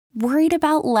Worried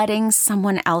about letting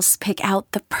someone else pick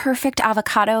out the perfect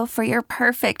avocado for your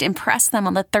perfect impress them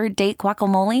on the third date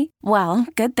guacamole? Well,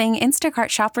 good thing Instacart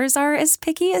shoppers are as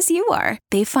picky as you are.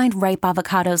 They find ripe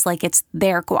avocados like it's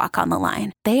their guac on the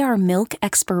line. They are milk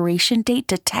expiration date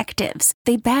detectives.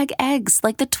 They bag eggs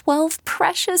like the 12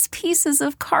 precious pieces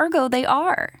of cargo they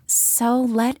are. So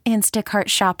let Instacart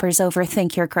shoppers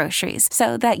overthink your groceries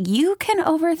so that you can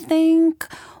overthink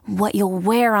what you'll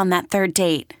wear on that third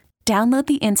date. Download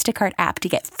the Instacart app to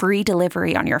get free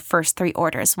delivery on your first 3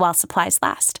 orders while supplies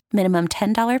last. Minimum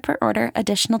 $10 per order.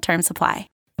 Additional terms apply.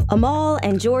 Amal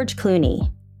and George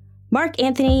Clooney. Mark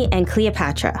Antony and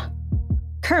Cleopatra.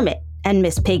 Kermit and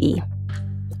Miss Piggy.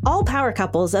 All power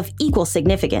couples of equal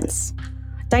significance.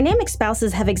 Dynamic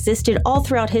spouses have existed all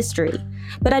throughout history,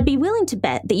 but I'd be willing to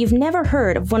bet that you've never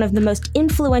heard of one of the most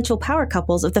influential power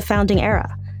couples of the founding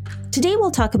era. Today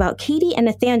we'll talk about Katie and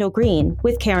Nathaniel Greene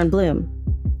with Carin Bloom.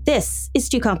 This is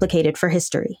Too Complicated for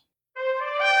History.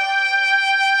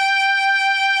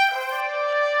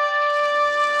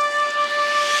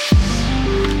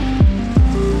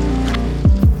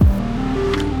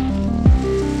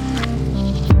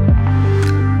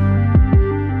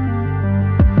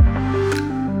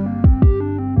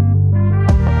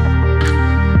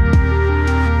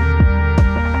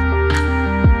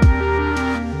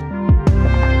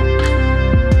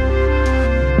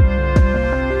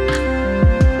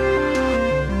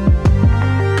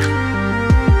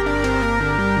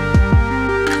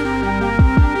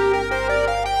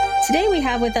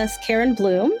 With us, Carin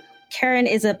Bloom. Carin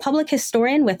is a public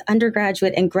historian with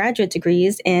undergraduate and graduate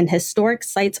degrees in historic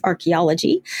sites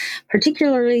archaeology,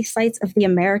 particularly sites of the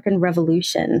American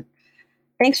Revolution.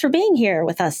 Thanks for being here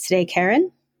with us today,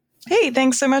 Carin. Hey,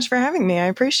 thanks so much for having me. I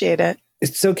appreciate it.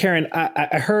 So, Carin,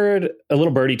 I heard a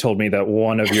little birdie told me that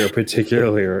one of your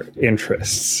particular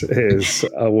interests is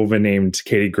a woman named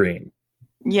Katie Greene.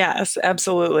 Yes,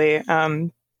 absolutely.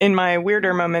 In my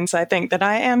weirder moments, I think that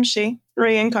I am she,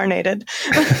 reincarnated.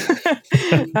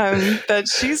 But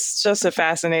she's just a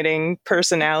fascinating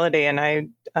personality. And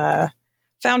I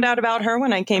found out about her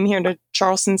when I came here to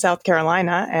Charleston, South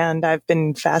Carolina, and I've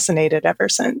been fascinated ever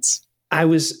since. I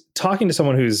was talking to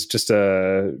someone who's just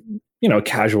a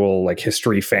casual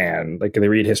history fan. Like they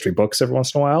read history books every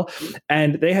once in a while.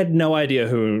 And they had no idea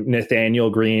who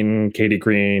Nathaniel Greene, Katie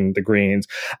Greene, the Greenes.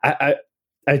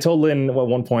 I told Lynn at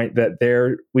one point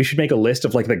that we should make a list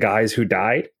of the guys who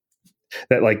died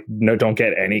that don't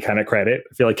get any kind of credit.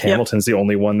 I feel like Hamilton's the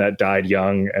only one that died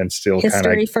young and still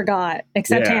history forgot,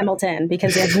 except Hamilton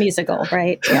because he has a musical,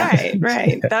 right?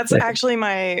 Right. That's actually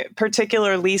my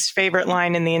particular least favorite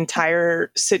line in the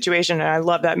entire situation. And I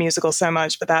love that musical so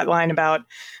much, but that line about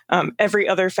every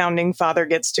other founding father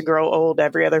gets to grow old.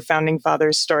 Every other founding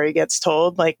father's story gets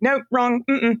told. Nope, wrong.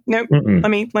 Nope. Let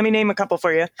me name a couple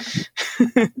for you.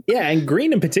 Yeah, and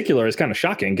Greene in particular is kind of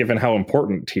shocking, given how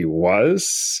important he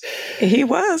was. He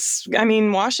was. I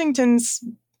mean, Washington's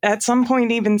at some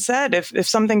point even said, if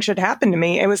something should happen to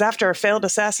me, it was after a failed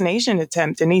assassination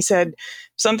attempt, and he said,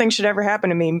 if something should ever happen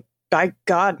to me, by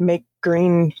God, make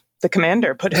Greene the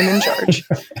commander, put him in charge.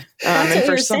 That's what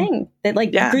you're saying.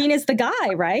 That Greene is the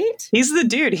guy, right? He's the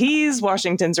dude. He's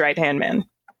Washington's right-hand man.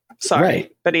 Sorry,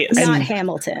 right. But he is. Not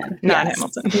Hamilton. Not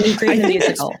Hamilton. Greene the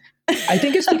musical. I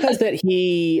think it's because that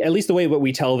he, at least the way what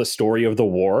we tell the story of the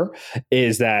war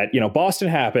is that, Boston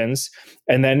happens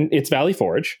and then it's Valley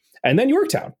Forge and then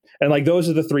Yorktown. And those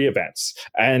are the 3 events.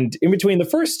 And in between the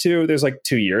first 2, there's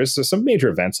 2 years. So some major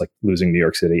events like losing New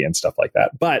York City and stuff like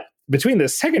that. But between the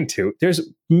second 2, there's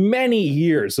many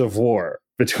years of war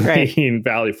between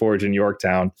Valley Forge and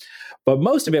Yorktown. But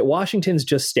most of it, Washington's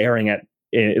just staring at,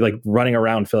 running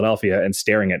around Philadelphia and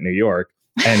staring at New York.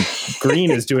 And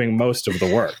Greene is doing most of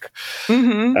the work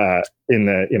in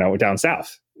the, down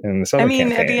south in the Southern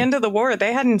campaign. At the end of the war,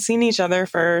 they hadn't seen each other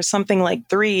for something like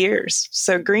 3 years.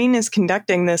 So Greene is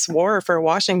conducting this war for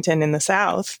Washington in the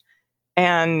South.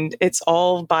 And it's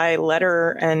all by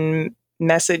letter and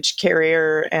message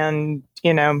carrier and,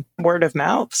 word of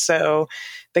mouth. So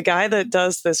the guy that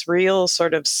does this real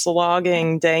sort of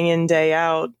slogging day in, day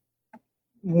out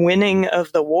winning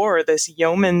of the war, this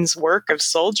yeoman's work of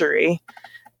soldiery,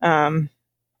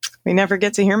 we never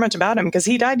get to hear much about him because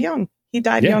he died young. He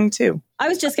died young too. I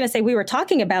was just going to say, we were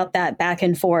talking about that back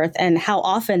and forth and how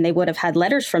often they would have had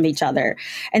letters from each other,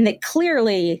 and that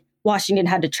clearly Washington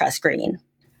had to trust Greene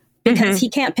because he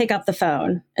can't pick up the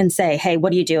phone and say, hey,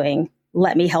 what are you doing?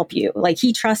 Let me help you.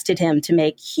 He trusted him to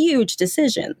make huge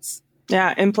decisions.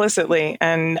 Yeah, implicitly.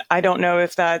 And I don't know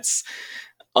if that's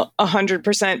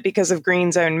 100% because of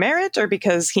Greene's own merit or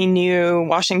because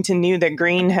Washington knew that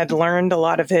Greene had learned a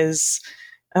lot of his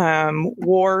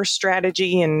war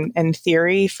strategy and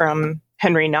theory from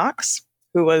Henry Knox,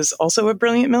 who was also a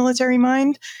brilliant military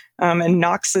mind. And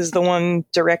Knox is the one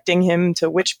directing him to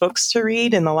which books to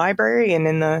read in the library and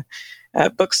in the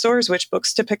bookstores, which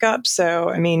books to pick up. So,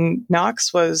 I mean,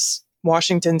 Knox was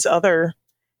Washington's other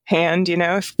hand.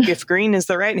 If Greene is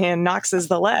the right hand, Knox is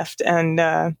the left.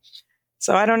 And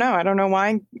so I don't know. I don't know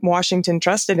why Washington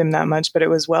trusted him that much, but it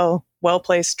was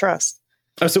well-placed trust.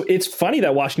 Oh, so it's funny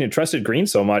that Washington trusted Greene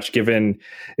so much,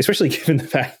 especially given the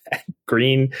fact that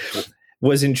Greene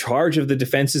was in charge of the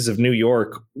defenses of New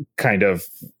York,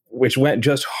 which went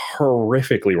just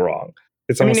horrifically wrong.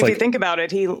 It's almost if you think about it,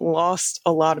 he lost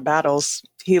a lot of battles.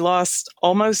 He lost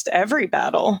almost every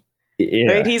battle.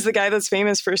 Yeah. Right? He's the guy that's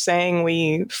famous for saying,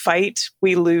 we fight,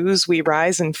 we lose, we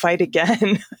rise and fight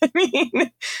again. I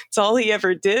mean, it's all he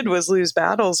ever did was lose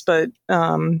battles. But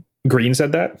Greene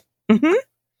said that? Mm-hmm.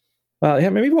 Well, yeah,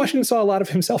 maybe Washington saw a lot of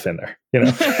himself in there. Did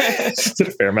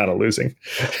a fair amount of losing.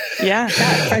 Yeah.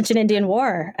 French and Indian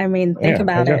War. I mean, think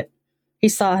about it. He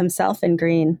saw himself in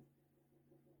Greene.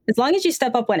 As long as you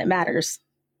step up when it matters.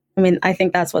 I mean, I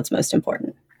think that's what's most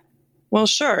important. Well,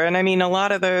 sure. And I mean, a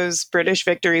lot of those British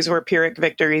victories were Pyrrhic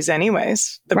victories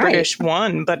anyways. The British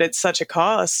won, but it's such a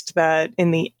cost that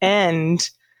in the end,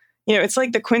 it's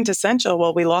like the quintessential,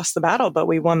 well, we lost the battle, but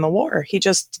we won the war. He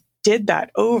just did that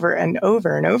over and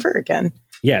over and over again.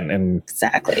 Yeah, and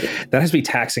exactly. That has to be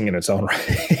taxing in its own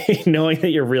right. Knowing that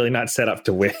you're really not set up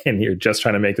to win, you're just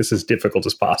trying to make this as difficult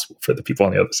as possible for the people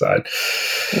on the other side.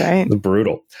 Right. It's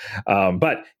brutal.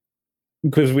 But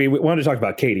because we wanted to talk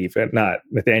about Katie, but not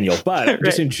Nathaniel, but right.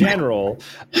 Just in general,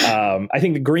 I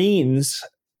think the Greenes,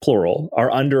 plural, are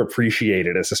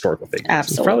underappreciated as historical figures.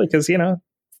 Absolutely. It's probably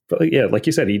because, like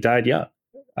you said, he died young.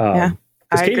 Because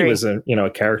Katie agree. was a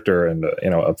character and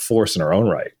a force in her own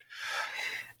right.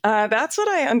 That's what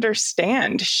I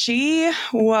understand. She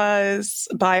was,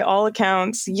 by all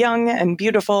accounts, young and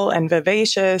beautiful and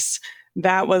vivacious.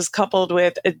 That was coupled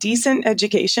with a decent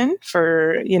education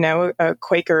for, a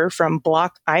Quaker from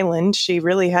Block Island. She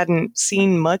really hadn't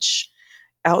seen much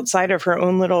outside of her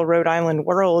own little Rhode Island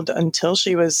world until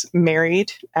she was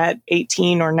married at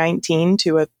 18 or 19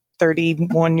 to a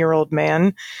 31-year-old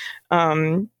man.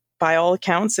 By all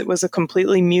accounts, it was a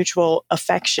completely mutual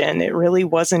affection. It really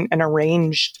wasn't an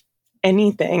arranged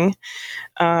anything.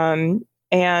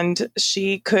 And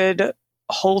she could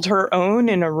hold her own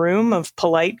in a room of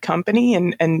polite company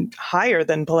and higher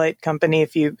than polite company,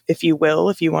 if you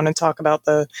want to talk about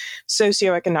the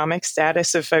socioeconomic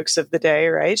status of folks of the day,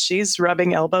 right? She's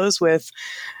rubbing elbows with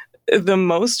the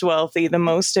most wealthy, the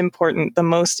most important, the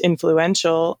most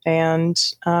influential. And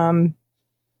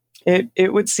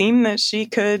it would seem that she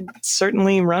could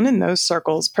certainly run in those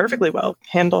circles perfectly well,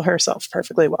 handle herself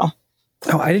perfectly well.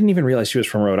 Oh, I didn't even realize she was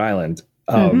from Rhode Island.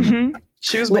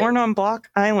 She was born on Block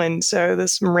Island, so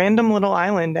this random little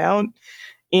island out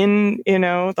in,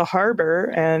 the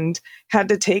harbor, and had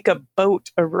to take a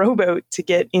rowboat to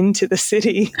get into the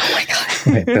city. Oh my God.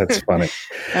 Right, that's funny.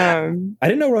 I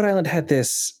didn't know Rhode Island had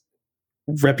this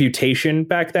reputation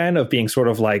back then of being sort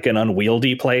of like an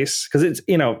unwieldy place, because it's,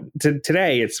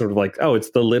 today it's sort of like, oh,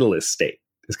 it's the littlest state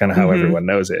is kind of how everyone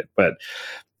knows it. But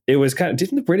it was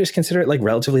didn't the British consider it like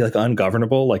relatively like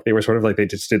ungovernable? Like they were sort of like, they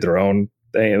just did their own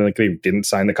thing, and like they didn't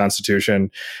sign the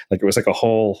Constitution. Like it was like a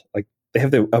whole, like they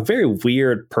have a very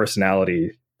weird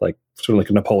personality, like sort of like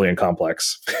a Napoleon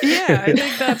complex. Yeah, I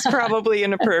think that's probably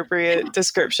an appropriate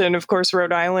description. Of course,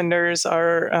 Rhode Islanders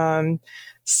are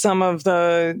some of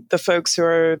the folks who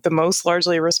are the most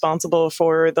largely responsible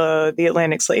for the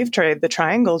Atlantic slave trade, the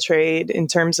triangle trade, in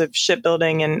terms of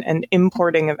shipbuilding and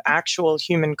importing of actual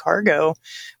human cargo,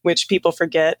 which people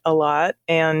forget a lot.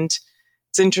 And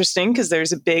it's interesting because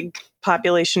there's a big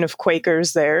population of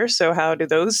Quakers there. So how do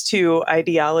those two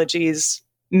ideologies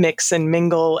mix and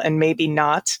mingle, and maybe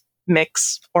not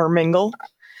mix or mingle?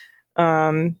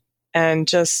 And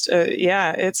just,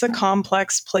 it's a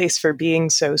complex place for being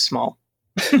so small.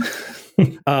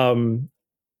 Lynn,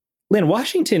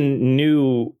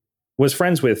 Washington was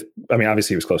friends with,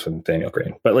 obviously he was close with Nathaniel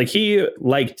Greene, but like he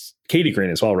liked Katie Greene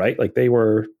as well, right? Like they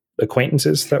were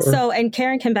acquaintances that were... So, and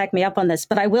Carin can back me up on this,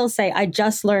 but I will say I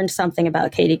just learned something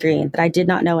about Katie Greene that I did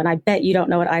not know, and I bet you don't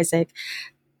know it, Isaac.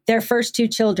 Their first two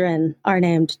children are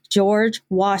named George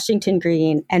Washington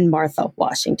Greene and Martha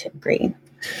Washington Greene.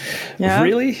 Yeah.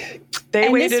 Really? They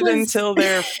waited until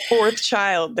their fourth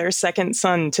child, their second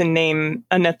son, to name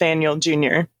a Nathaniel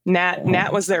Jr.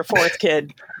 Nat was their fourth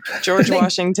kid. George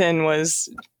Washington was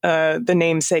the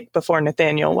namesake before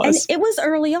Nathaniel was. And it was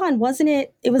early on, wasn't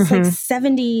it? It was like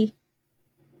 70.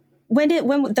 When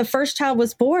the first child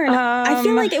was born, I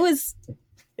feel like it was...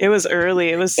 It was early.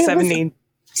 It was 70.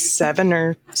 7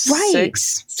 or Right.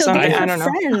 6. So something. they were I don't know.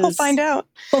 friends I'll find out.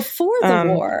 before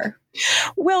the war.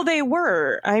 Well, they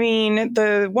were. I mean,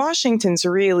 the Washingtons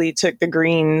really took the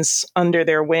Greenes under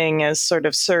their wing as sort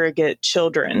of surrogate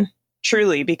children,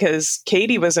 truly, because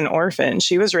Katie was an orphan.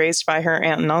 She was raised by her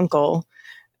aunt and uncle,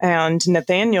 and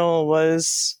Nathaniel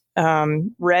was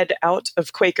read out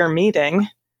of Quaker meeting.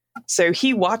 So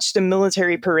he watched a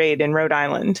military parade in Rhode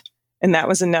Island, and that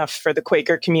was enough for the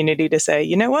Quaker community to say,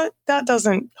 you know what, that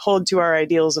doesn't hold to our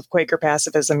ideals of Quaker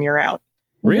pacifism, you're out.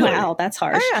 Really? Wow, that's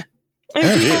harsh. Oh, yeah.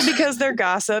 And people, because they're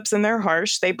gossips and they're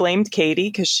harsh, they blamed Katie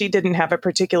because she didn't have a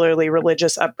particularly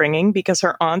religious upbringing, because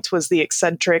her aunt was the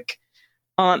eccentric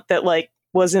aunt that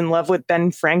was in love with Ben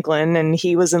Franklin and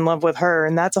he was in love with her.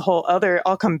 And that's a whole other,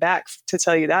 I'll come back to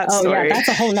tell you that story. Yeah, that's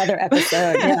a whole nother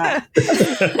episode. Yeah.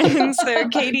 And so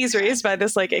Katie's raised by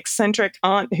this eccentric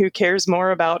aunt who cares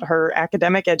more about her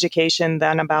academic education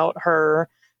than about her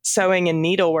sewing and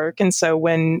needlework. And so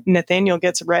when Nathaniel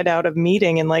gets read out of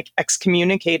meeting and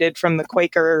excommunicated from the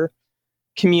Quaker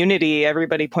community,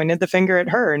 everybody pointed the finger at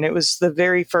her. And it was the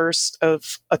very first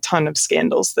of a ton of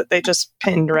scandals that they just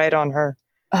pinned right on her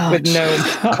with no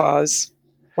cause.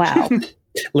 Wow.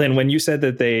 Lynn, when you said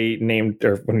that they named,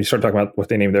 or when you started talking about what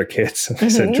they named their kids, I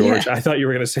said George. Yeah. I thought you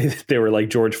were going to say that they were like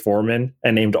George Foreman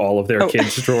and named all of their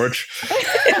kids George.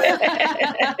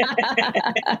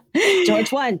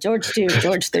 George 1, George 2,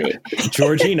 George 3.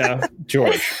 Georgina,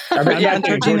 George.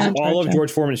 All of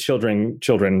George Foreman's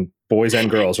children, boys and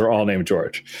girls, are all named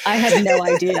George. I had no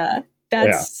idea.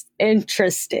 That's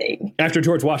interesting. After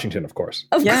George Washington, of course.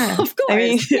 Of course. I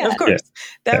mean, yeah. Of course.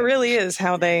 That really is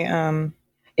how they,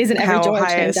 isn't every how George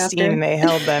high esteem they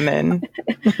held them in.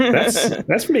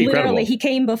 That's pretty incredible. Literally, he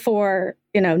came before,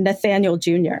 Nathaniel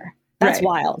Jr. That's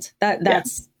wild.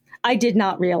 That's I did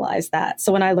not realize that.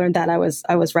 So when I learned that, I was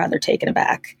rather taken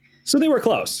aback. So they were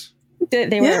close.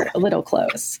 They were a little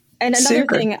close. And another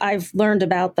thing I've learned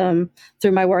about them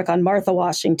through my work on Martha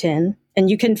Washington, and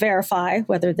you can verify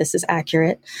whether this is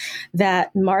accurate,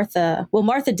 that Martha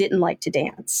didn't like to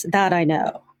dance. That I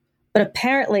know. But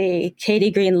apparently Katie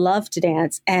Greene loved to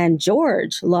dance, and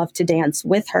George loved to dance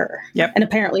with her. Yep. And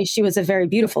apparently she was a very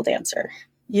beautiful dancer.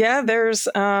 Yeah, there was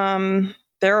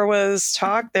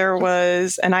talk,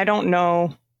 and I don't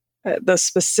know the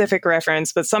specific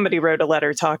reference, but somebody wrote a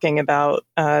letter talking about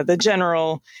the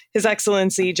general, His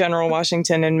Excellency General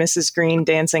Washington and Mrs. Greene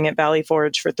dancing at Valley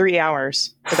Forge for 3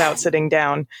 hours without sitting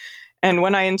down. And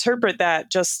when I interpret that,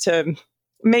 just to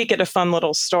make it a fun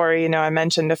little story, I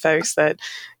mentioned to folks that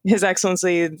His Excellence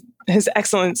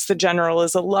the General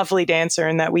is a lovely dancer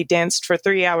and that we danced for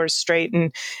 3 hours straight.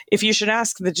 And if you should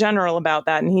ask the General about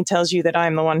that and he tells you that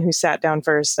I'm the one who sat down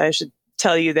first, I should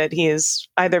tell you that he is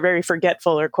either very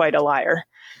forgetful or quite a liar.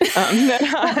 That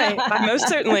I most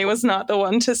certainly was not the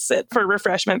one to sit for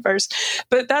refreshment first.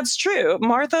 But that's true.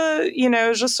 Martha,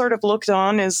 just sort of looked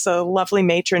on as a lovely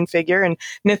matron figure. And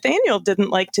Nathaniel didn't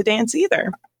like to dance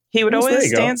either. He would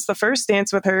always dance the first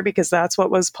dance with her because that's what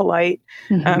was polite.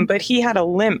 Mm-hmm. But he had a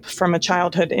limp from a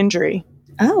childhood injury.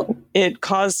 Oh. It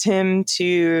caused him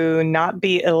to not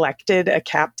be elected a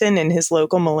captain in his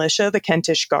local militia, the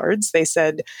Kentish Guards. They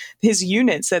said, his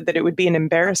unit said that it would be an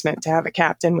embarrassment to have a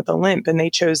captain with a limp, and they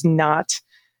chose not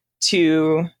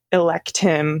to elect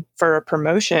him for a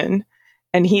promotion.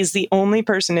 And he's the only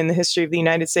person in the history of the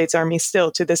United States Army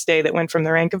still to this day that went from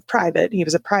the rank of private, he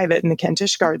was a private in the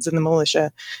Kentish Guards in the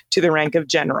militia, to the rank of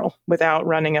general without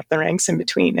running up the ranks in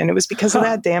between. And it was because of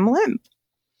that damn limp.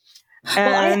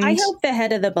 Well, I hope the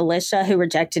head of the militia who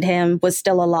rejected him was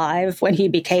still alive when he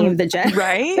became the general.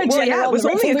 Right? Well, yeah, it was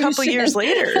only a couple years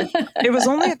later.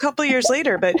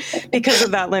 But because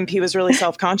of that limp, he was really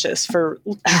self-conscious for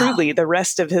truly the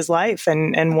rest of his life.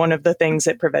 And one of the things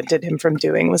it prevented him from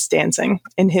doing was dancing,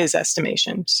 in his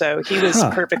estimation. So he was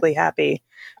perfectly happy,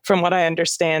 from what I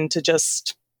understand, to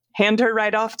just hand her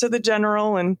right off to the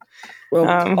general and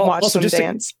watch them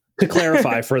dance. To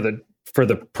clarify for the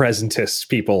presentist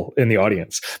people in the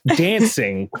audience,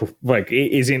 dancing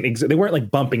isn't they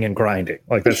weren't bumping and grinding.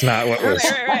 That's not what was.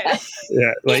 Right.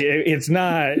 Yeah, it's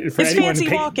not for it's anyone.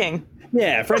 Fancy walking.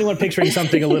 Yeah, for anyone picturing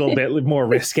something a little bit more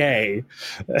risque,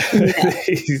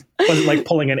 it wasn't like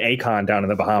pulling an Akon down in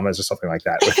the Bahamas or something like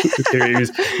that.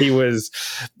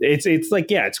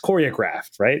 It's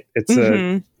choreographed, right?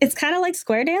 It's kind of like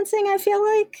square dancing. I feel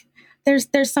like.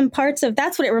 There's some parts of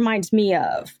that's what it reminds me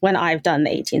of when I've done the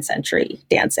 18th century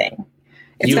dancing.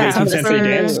 It's 18th century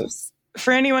dance.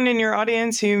 For anyone in your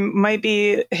audience who might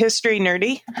be history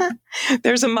nerdy,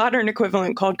 there's a modern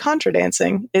equivalent called contra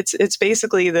dancing. It's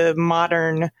basically the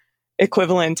modern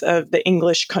equivalent of the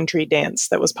English country dance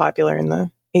that was popular in the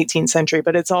 18th century,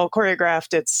 but it's all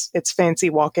choreographed. It's fancy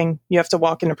walking. You have to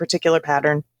walk in a particular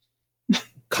pattern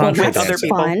with other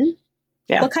people. Fun.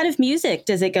 Yeah. What kind of music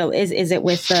does it go? Is it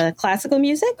with classical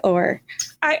music or?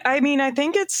 I mean, I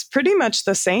think it's pretty much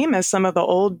the same as some of the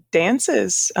old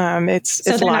dances. It's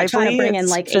they're lively. Not trying to bring in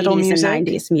like 80s music. and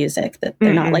 90s music. That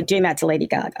they're not like doing that to Lady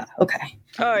Gaga. Okay.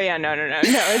 Oh yeah, no.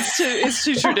 It's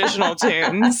two traditional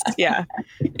tunes. Yeah,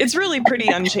 it's really pretty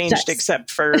unchanged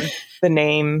except for the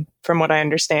name, from what I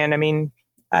understand. I mean,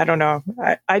 I don't know.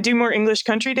 I do more English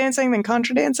country dancing than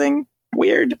contra dancing.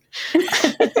 Weird.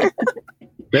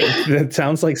 That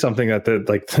sounds like something that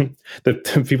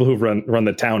the people who run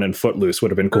the town in Footloose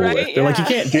would have been cool with. They're like, you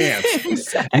can't dance.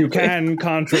 Exactly. You can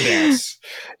contra dance.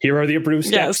 Here are the approved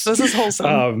steps. Yes, this is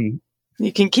wholesome.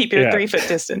 You can keep your 3-foot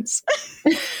distance.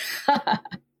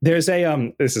 There's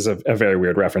this is a very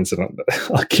weird reference, and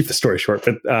I'll keep the story short.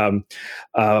 But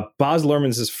Baz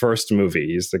Luhrmann's first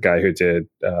movie, he's the guy who did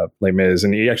Les Mis,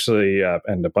 and he actually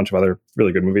and a bunch of other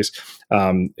really good movies,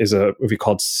 is a movie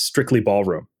called Strictly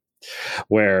Ballroom,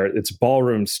 where it's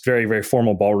ballrooms, very, very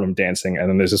formal ballroom dancing. And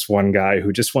then there's this one guy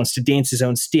who just wants to dance his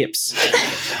own steps.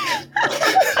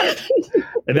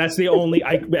 And that's the only,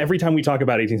 every time we talk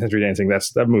about 18th century dancing,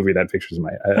 that's that movie that pictures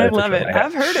my. I love it.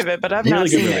 I've heard of it, but I've not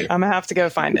seen it. I'm going to have to go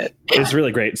find it. It's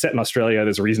really great. It's set in Australia.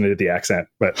 There's a reason they did the accent,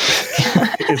 but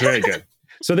it's very good.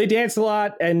 So they danced a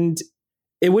lot, and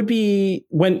it would be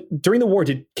during the war,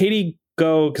 did Katie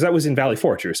go, because that was in Valley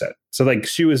Forge, you said. So like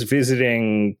she was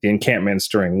visiting the encampments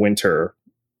during winter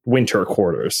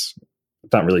quarters.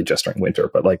 Not really just during winter,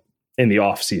 but like in the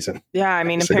off season. Yeah, I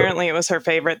mean, apparently it was her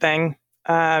favorite thing.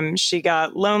 She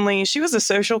got lonely. She was a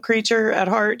social creature at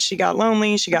heart. She got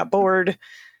lonely. She got bored.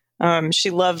 She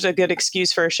loved a good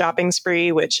excuse for a shopping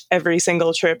spree, which every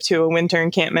single trip to a winter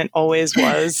encampment always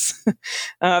was.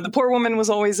 The poor woman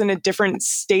was always in a different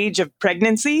stage of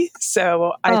pregnancy.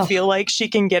 So I feel like she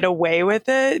can get away with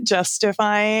it,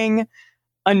 justifying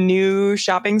a new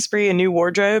shopping spree, a new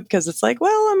wardrobe, because it's like,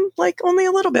 well, I'm like only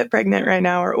a little bit pregnant right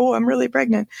now, or, oh, I'm really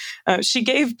pregnant. She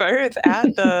gave birth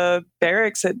at the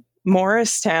barracks at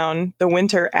Morristown the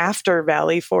winter after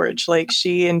Valley Forge. Like,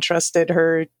 she entrusted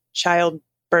her child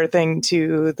birthing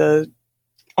to the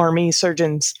army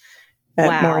surgeons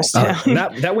at Morristown.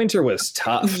 That winter was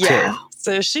tough. Yeah. Too.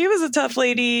 So she was a tough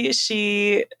lady.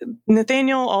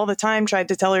 Nathaniel all the time tried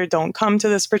to tell her, don't come to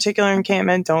this particular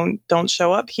encampment. Don't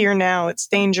show up here now. It's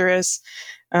dangerous.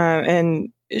 And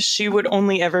she would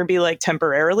only ever be like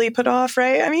temporarily put off,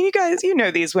 right? I mean, you guys, you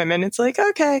know these women. It's like,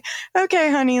 okay,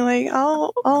 honey, like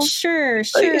I'll sure.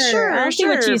 I'll see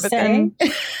what you say.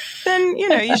 Then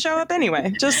you show up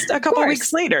anyway, just a couple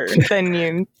weeks later than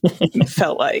you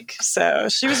felt like. So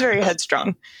she was very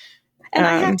headstrong. And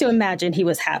I have to imagine he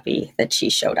was happy that she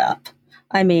showed up.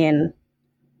 I mean,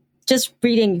 just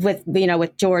reading with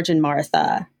George and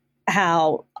Martha,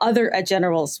 how other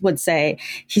generals would say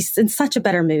he's in such a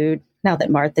better mood now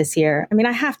that Martha's here. I mean,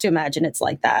 I have to imagine it's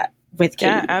like that with Katie.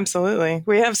 Yeah, absolutely.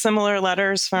 We have similar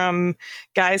letters from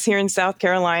guys here in South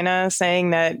Carolina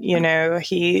saying that,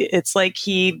 it's like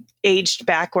he aged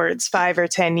backwards 5 or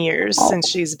 10 years since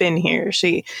she's been here.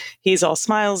 He's all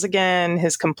smiles again.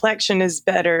 His complexion is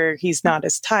better. He's not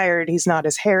as tired. He's not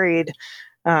as harried.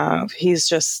 She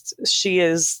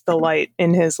is the light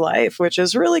in his life, which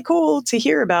is really cool to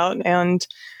hear about. And,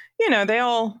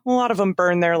 a lot of them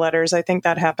burn their letters. I think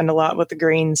that happened a lot with the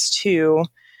Greenes too.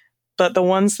 But the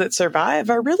ones that survive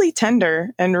are really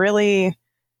tender and really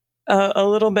a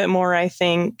little bit more, I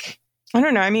think, I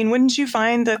don't know. I mean, wouldn't you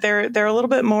find that they're a little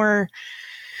bit more,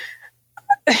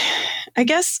 I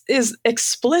guess, is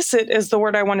explicit is the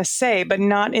word I want to say, but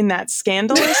not in that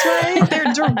scandalous way.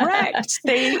 They're direct.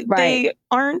 They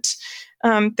aren't,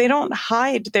 they don't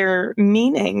hide their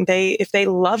meaning. If they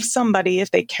love somebody, if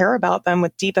they care about them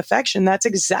with deep affection, that's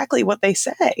exactly what they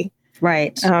say.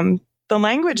 Right. The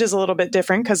language is a little bit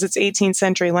different because it's 18th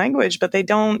century language, but they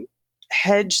don't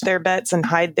hedge their bets and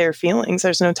hide their feelings.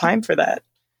 There's no time for that.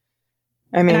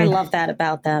 I mean, and I love that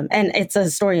about them. And it's a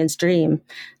historian's dream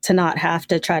to not have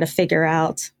to try to figure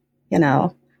out,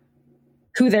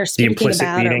 who they're speaking the implicit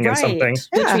about. Meaning of something.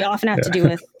 Which we often have to do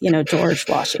with, George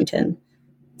Washington.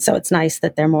 So it's nice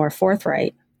that they're more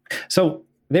forthright. So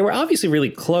they were obviously really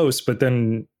close, but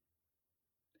then,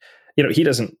 he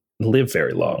doesn't live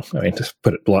very long. I mean, to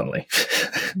put it bluntly.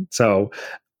 So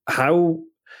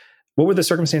what were the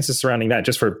circumstances surrounding that?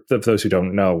 Just for those who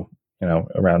don't know,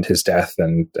 around his death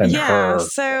and her.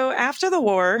 So after the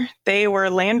war, they were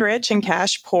land rich and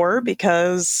cash poor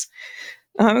because,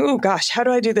 how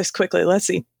do I do this quickly? Let's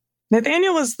see.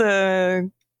 Nathaniel was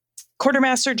the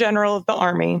quartermaster general of the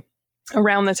army.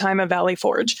 around the time of Valley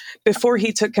Forge, before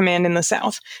he took command in the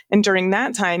South. And during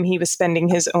that time, he was spending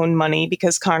his own money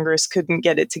because Congress couldn't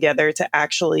get it together to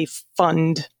actually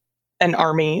fund an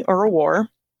army or a war.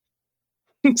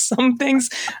 Some things,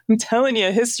 I'm telling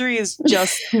you, history is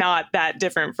just not that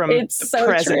different from the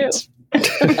present. True.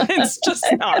 It's just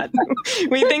not.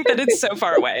 We think that it's so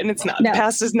far away, and it's not. No. The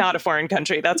past is not a foreign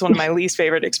country. That's one of my least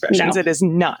favorite expressions. No. It is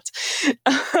not.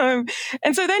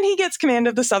 And so then he gets command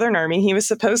of the Southern Army. He was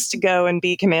supposed to go and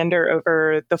be commander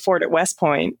over the fort at West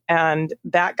Point, and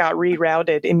that got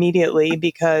rerouted immediately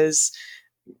because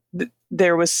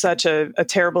there was such a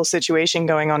terrible situation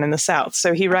going on in the South.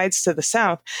 So he rides to the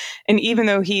South. And even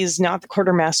though he's not the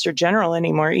quartermaster general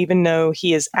anymore, even though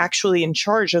he is actually in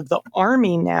charge of the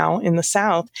army now in the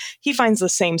South, he finds the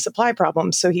same supply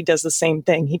problems. So he does the same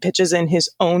thing. He pitches in his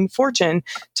own fortune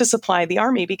to supply the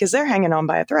army because they're hanging on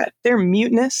by a thread. They're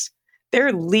mutinous.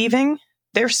 They're leaving.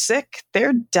 They're sick.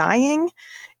 They're dying.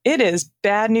 It is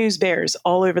bad news bears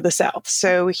all over the South.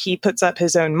 So he puts up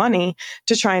his own money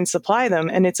to try and supply them.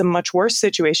 And it's a much worse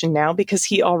situation now because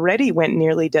he already went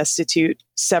nearly destitute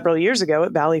several years ago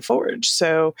at Valley Forge.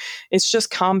 So it's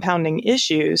just compounding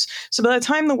issues. So by the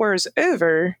time the war is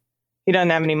over, he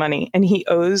doesn't have any money. And he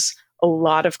owes a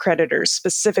lot of creditors,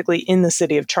 specifically in the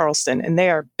city of Charleston, and they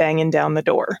are banging down the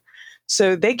door.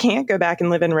 So they can't go back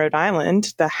and live in Rhode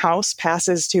Island. The house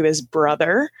passes to his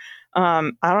brother.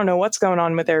 I don't know what's going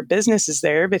on with their businesses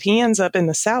there, but he ends up in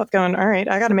the South going, all right,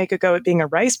 I got to make a go at being a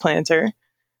rice planter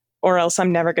or else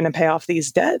I'm never going to pay off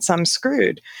these debts. I'm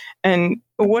screwed. And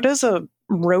what does a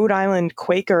Rhode Island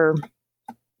Quaker,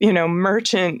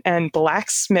 merchant and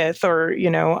blacksmith or,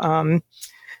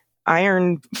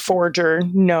 iron forger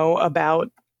know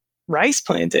about rice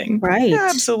planting? Right.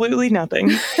 Absolutely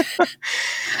nothing.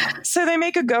 So they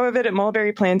make a go of it at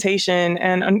Mulberry Plantation,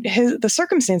 and the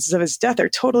circumstances of his death are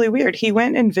totally weird. He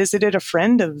went and visited a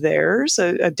friend of theirs,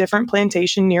 a different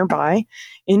plantation nearby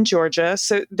in Georgia.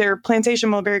 So their plantation,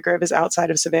 Mulberry Grove, is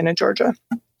outside of Savannah, Georgia,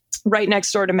 right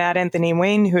next door to Mad Anthony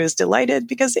Wayne, who is delighted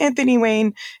because Anthony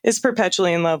Wayne is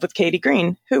perpetually in love with Katie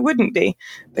Greene. Who wouldn't be?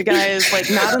 The guy is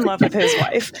not in love with his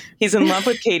wife. He's in love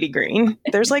with Katie Greene.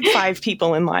 There's 5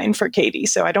 people in line for Katie.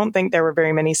 So I don't think there were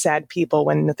very many sad people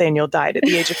when Nathaniel died at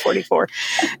the age of 44.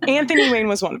 Anthony Wayne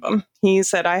was one of them. He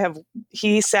said,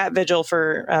 he sat vigil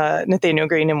for Nathaniel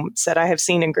Greene and said, I have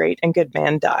seen a great and good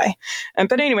man die.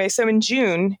 But anyway, so in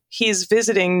June,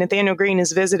 Nathaniel Greene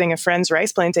is visiting a friend's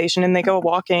rice plantation, and they go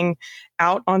walking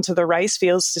out onto the rice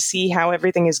fields to see how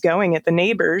everything is going at the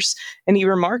neighbors. And he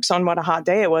remarks on what a hot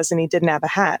day it was, and he didn't have a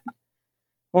hat.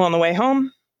 Well, on the way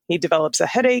home, he develops a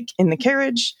headache in the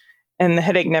carriage, and the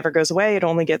headache never goes away. It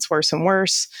only gets worse and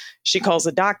worse. She calls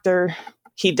a doctor.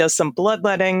 He does some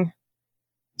bloodletting.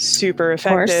 Super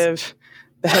effective.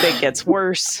 The headache gets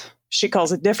worse. She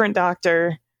calls a different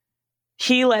doctor.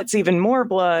 He lets even more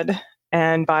blood.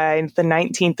 And by the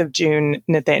 19th of June,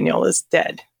 Nathaniel is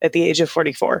dead at the age of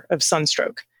 44 of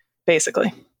sunstroke,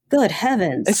 basically. Good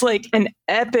heavens. It's an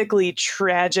epically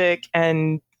tragic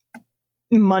and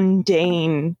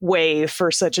mundane way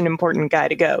for such an important guy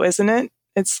to go, isn't it?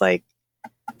 It's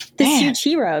this huge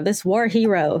hero, this war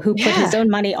hero who put his own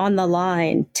money on the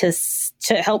line to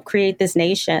help create this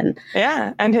nation.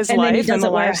 Yeah, and his life and the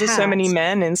lives of so many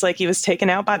men. And it's he was taken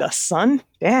out by the sun.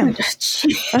 Damn.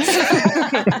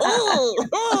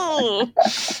 Oh,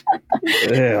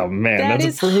 man,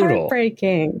 that's brutal.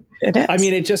 Heartbreaking. It is. I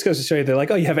mean, it just goes to show you, they're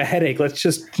like, oh, you have a headache. Let's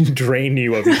just drain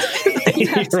you of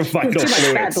your vital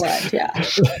fluids. Blood,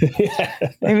 yeah.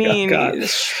 I mean,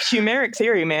 Humeric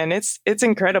theory, man, it's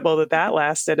incredible that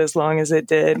lasted as long as it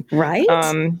did. Right.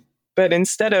 But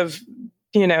instead of,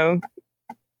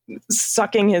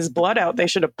 sucking his blood out, they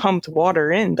should have pumped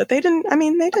water in. But they didn't. I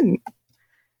mean, they didn't.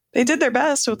 They did their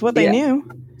best with what they knew.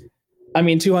 I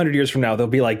mean, 200 years from now, they'll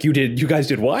be like, you guys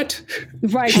did what?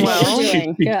 Right. Well,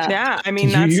 yeah. I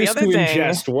mean, that's the other thing.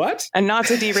 Ingest what? And not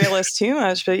to derail us too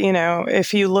much, but,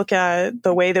 if you look at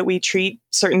the way that we treat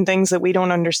certain things that we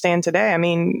don't understand today, I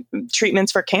mean,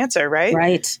 treatments for cancer, right?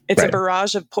 Right. It's a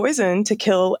barrage of poison to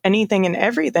kill anything and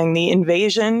everything, the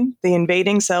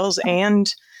invading cells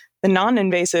and the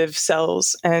non-invasive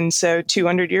cells. And so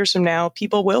 200 years from now,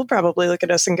 people will probably look at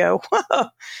us and go, whoa,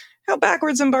 how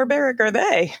backwards and barbaric are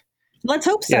they? Let's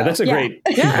hope so. Yeah, that's a great...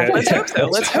 Yeah, let's hope so.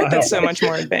 Let's hope it's so much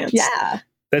more advanced. Yeah.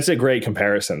 That's a great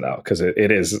comparison, though, because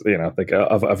it is,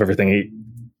 of everything.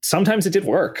 Sometimes it did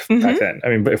work back then. I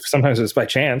mean, but sometimes it's by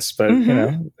chance, but,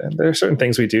 there are certain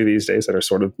things we do these days that are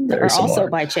sort of very similar. Also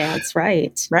by chance,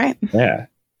 right? Right. Yeah.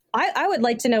 I would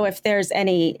like to know if there's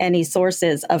any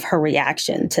sources of her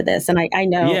reaction to this. And I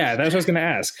know. Yeah, that's what I was going to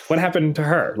ask. What happened to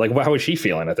her? Like, how was she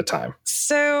feeling at the time?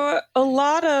 So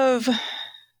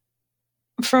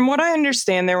from what I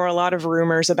understand, there were a lot of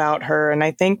rumors about her. And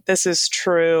I think this is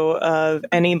true of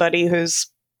anybody who's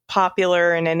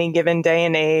popular in any given day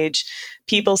and age.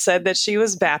 People said that she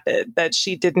was vapid, that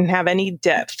she didn't have any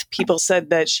depth. People said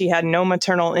that she had no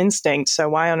maternal instinct. So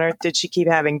why on earth did she keep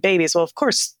having babies? Well, of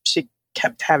course, she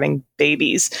kept having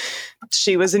babies.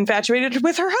 She was infatuated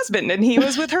with her husband and he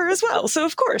was with her as well. So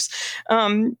of course,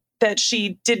 that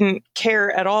she didn't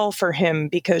care at all for him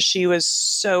because she was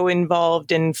so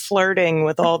involved in flirting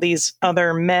with all these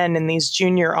other men and these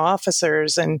junior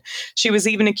officers. And she was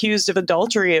even accused of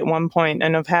adultery at one point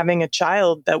and of having a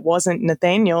child that wasn't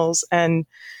Nathaniel's. And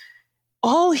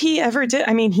all he ever did,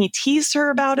 I mean, he teased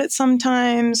her about it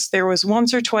sometimes. There was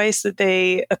once or twice that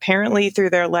they apparently,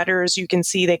 through their letters, you can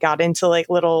see they got into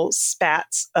like little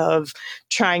spats of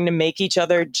trying to make each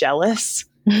other jealous.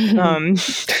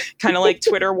 Kind of like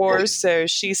Twitter wars. So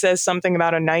she says something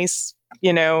about a nice,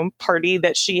 party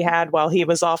that she had while he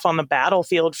was off on the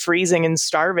battlefield, freezing and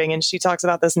starving. And she talks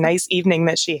about this nice evening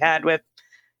that she had with,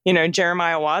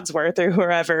 Jeremiah Wadsworth or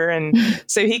whoever. And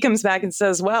so he comes back and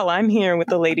says, well, I'm here with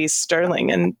the Lady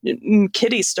Sterling. And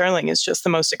Kitty Sterling is just the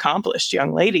most accomplished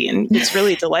young lady. And it's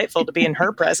really delightful to be in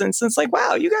her presence. And it's like,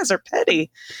 wow, you guys are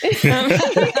petty.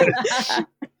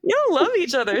 Y'all love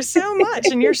each other so much,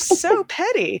 and you're so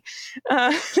petty.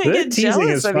 They get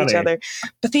jealous of each other.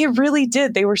 But they really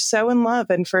did. They were so in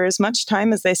love. And for as much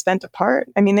time as they spent apart,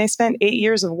 I mean, they spent 8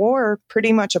 years of war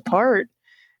pretty much apart.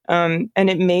 And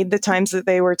it made the times that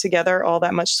they were together all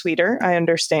that much sweeter, I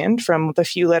understand, from the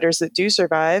few letters that do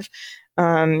survive.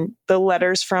 The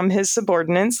letters from his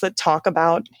subordinates that talk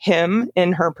about him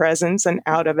in her presence and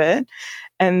out of it.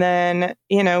 And then,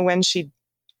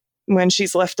 when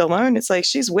she's left alone, it's like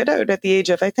she's widowed at the age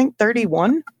of, I think,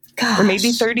 31. Gosh. Or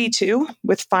maybe 32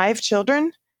 with 5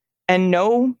 children and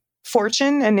no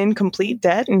fortune and incomplete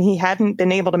debt. And he hadn't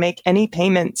been able to make any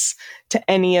payments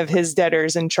to any of his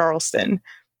debtors in Charleston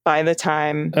by the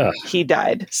time he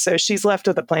died. So she's left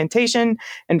with a plantation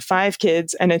and 5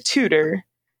 kids and a tutor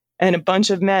and a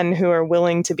bunch of men who are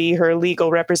willing to be her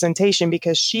legal representation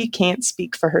because she can't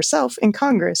speak for herself in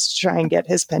Congress to try and get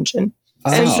his pension.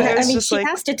 So, she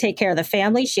has to take care of the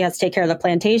family. She has to take care of the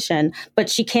plantation, but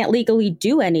she can't legally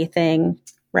do anything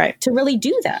to really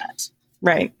do that.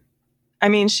 Right. I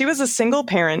mean, she was a single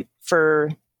parent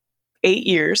for 8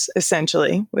 years,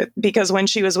 essentially, because when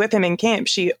she was with him in camp,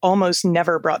 she almost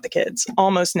never brought the kids.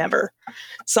 Almost never.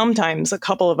 Sometimes a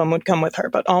couple of them would come with her,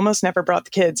 but almost never brought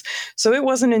the kids. So it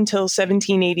wasn't until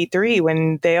 1783,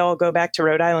 when they all go back to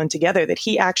Rhode Island together, that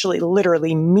he actually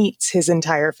literally meets his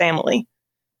entire family.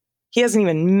 He hasn't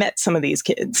even met some of these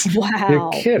kids. Wow.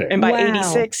 You're kidding. And by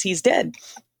 86, he's dead.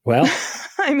 Well,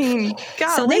 I mean,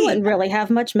 golly. So they wouldn't really have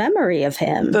much memory of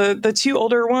him. The 2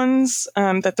 older ones,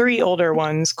 the 3 older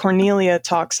ones, Cornelia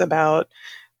talks about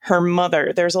her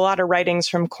mother. There's a lot of writings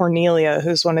from Cornelia,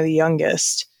 who's one of the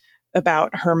youngest,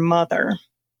 about her mother.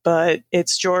 But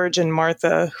it's George and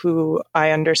Martha who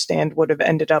I understand would have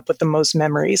ended up with the most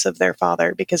memories of their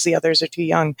father because the others are too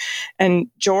young. And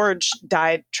George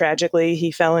died tragically.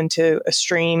 He fell into a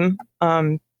stream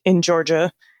in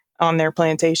Georgia on their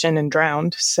plantation and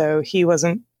drowned. So he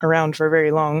wasn't around for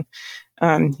very long.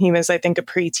 He was, I think, a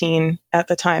preteen at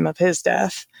the time of his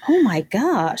death. Oh, my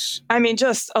gosh. I mean,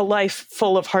 just a life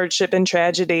full of hardship and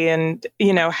tragedy. And,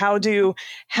 how do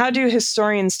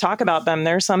historians talk about them?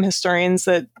 There are some historians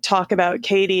that talk about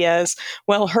Katie as,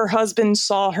 well, her husband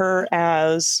saw her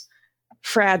as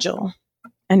fragile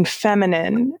and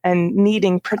feminine and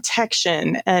needing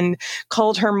protection and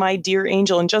called her my dear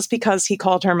angel. And just because he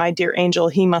called her my dear angel,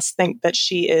 he must think that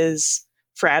she is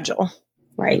fragile.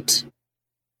 Right.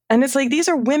 And it's like, these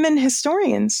are women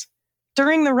historians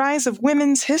during the rise of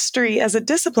women's history as a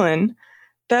discipline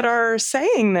that are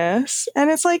saying this. And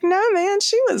it's like, no, man,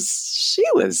 she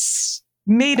was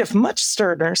made of much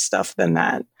sterner stuff than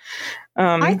that.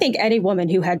 I think any woman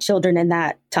who had children in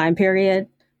that time period,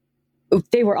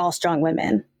 they were all strong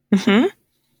women. Mm-hmm.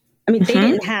 I mean, they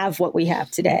didn't have what we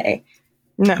have today.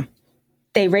 No.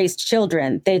 They raised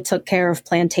children. They took care of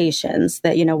plantations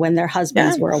that, when their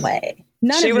husbands were away.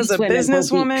 She was a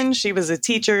businesswoman. She was a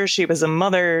teacher. She was a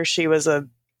mother. She was a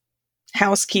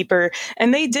housekeeper.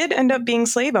 And they did end up being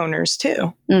slave owners,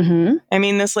 too. Mm-hmm. I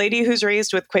mean, this lady who's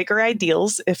raised with Quaker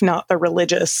ideals, if not the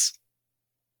religious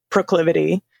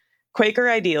proclivity, Quaker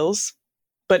ideals,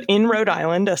 but in Rhode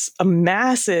Island, a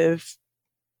massive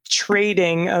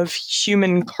trading of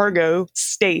human cargo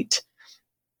state.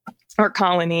 or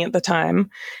colony at the time,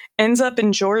 ends up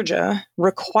in Georgia,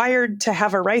 required to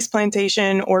have a rice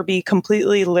plantation or be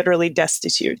completely, literally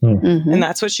destitute. Mm-hmm. And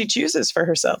that's what she chooses for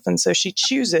herself. And so she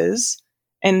chooses,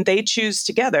 and they choose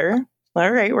together,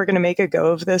 all right, we're going to make a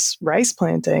go of this rice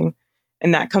planting.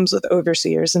 And that comes with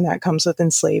overseers, and that comes with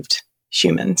enslaved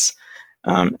humans.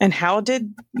 And how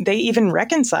did they even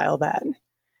reconcile that?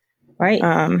 Right.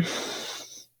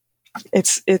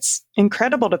 It's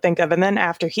incredible to think of. And then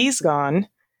after he's gone,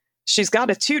 she's got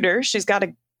a tutor. She's got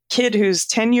a kid who's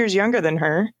 10 years younger than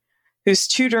her, who's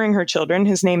tutoring her children.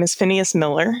 His name is Phineas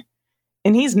Miller.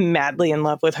 And he's madly in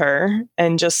love with her.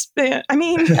 And just, I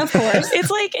mean, of course.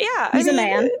 It's like, yeah. He's a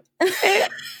man. But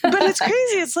it's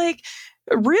crazy. It's like,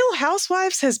 Real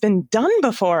Housewives has been done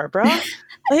before, bro.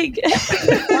 Like,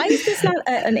 why is this not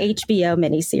an HBO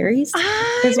miniseries?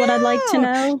 Is what I'd like to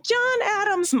know. John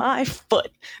Adams, my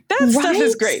foot. That stuff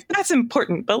is great. That's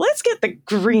important. But let's get the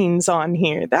Greenes on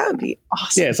here. That would be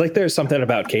awesome. Yeah, it's like there's something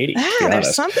about Katie. Yeah,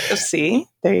 there's something to see.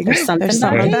 There you go. There's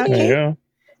something about Katie. Yeah.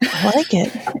 I like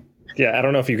it. Yeah, I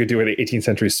don't know if you could do an 18th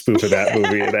century spoof of that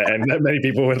movie and that many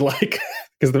people would like,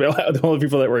 because the only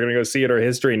people that were going to go see it are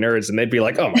history nerds, and they'd be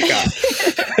like, oh my God.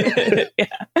 Yeah.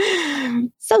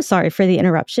 So sorry for the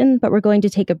interruption, but we're going to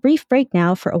take a brief break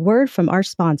now for a word from our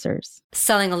sponsors.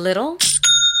 Selling a little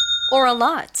or a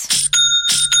lot?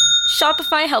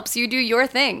 Shopify helps you do your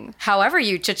thing, however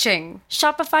you cha-ching.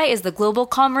 Shopify is the global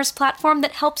commerce platform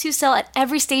that helps you sell at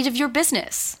every stage of your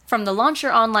business. From the launch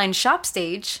your online shop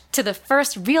stage, to the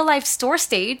first real-life store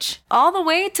stage, all the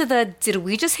way to the did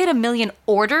we just hit 1 million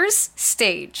orders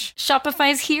stage.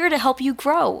 Shopify's here to help you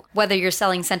grow. Whether you're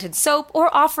selling scented soap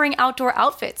or offering outdoor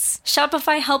outfits,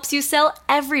 Shopify helps you sell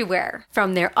everywhere.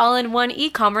 From their all-in-one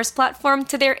e-commerce platform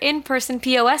to their in-person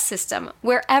POS system,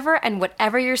 wherever and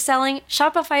whatever you're selling,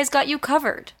 Shopify's got you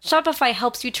covered. Shopify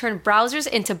helps you turn browsers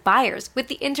into buyers with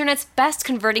the internet's best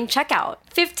converting checkout.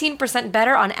 15%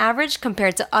 better on average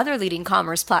compared to other leading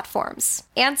commerce platforms.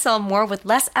 And sell more with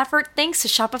less effort thanks to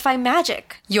Shopify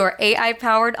Magic, your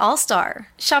AI-powered all-star.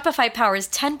 Shopify powers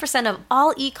 10% of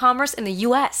all e-commerce in the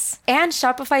US. And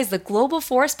Shopify is the global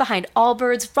force behind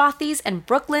Allbirds, Rothy's, and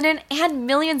Brooklinen, and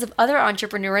millions of other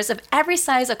entrepreneurs of every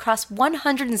size across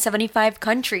 175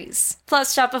 countries.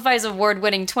 Plus, Shopify's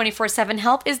award-winning 24/7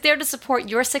 help is there to support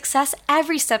your success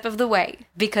every step of the way.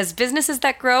 Because businesses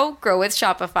that grow, grow with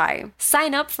Shopify.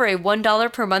 Sign up for a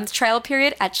 $1 per month trial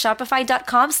period at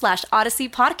shopify.com/Odyssey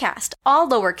Podcast, all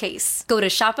lowercase. Go to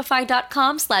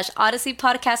shopify.com/Odyssey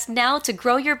Podcast now to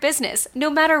grow your business, no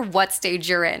matter what stage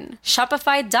you're in.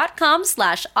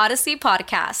 Shopify.com/Odyssey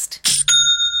Podcast.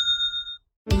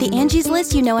 The Angie's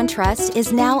List you know and trust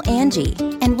is now Angie,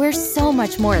 and we're so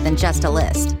much more than just a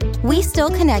list. We still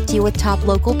connect you with top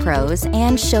local pros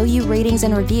and show you ratings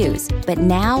and reviews, but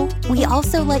now we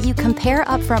also let you compare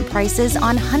upfront prices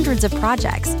on hundreds of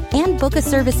projects and book a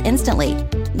service instantly.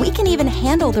 We can even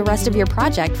handle the rest of your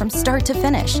project from start to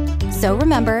finish. So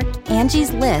remember,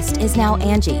 Angie's List is now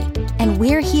Angie, and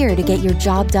we're here to get your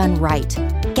job done right.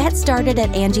 Get started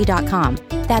at Angie.com.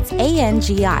 That's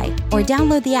ANGI, or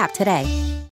download the app today.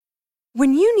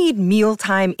 When you need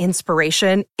mealtime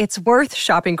inspiration, it's worth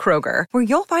shopping Kroger, where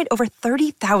you'll find over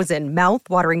 30,000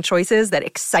 mouth-watering choices that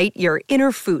excite your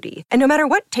inner foodie. And no matter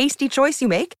what tasty choice you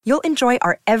make, you'll enjoy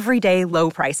our everyday low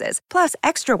prices, plus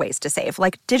extra ways to save,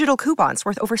 like digital coupons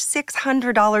worth over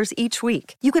 $600 each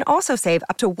week. You can also save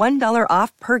up to $1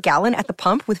 off per gallon at the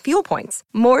pump with fuel points.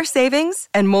 More savings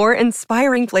and more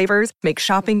inspiring flavors make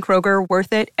shopping Kroger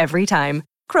worth it every time.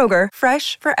 Kroger,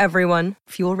 fresh for everyone.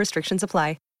 Fuel restrictions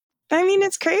apply. I mean,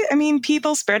 it's crazy. I mean,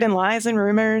 people spreading lies and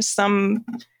rumors. Some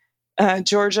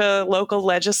Georgia local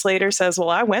legislator says, well,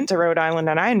 I went to Rhode Island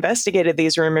and I investigated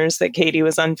these rumors that Katie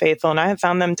was unfaithful, and I have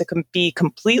found them to be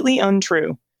completely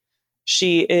untrue.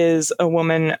 She is a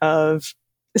woman of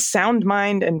sound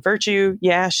mind and virtue.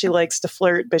 Yeah, she likes to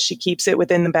flirt, but she keeps it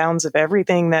within the bounds of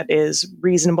everything that is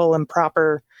reasonable and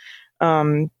proper.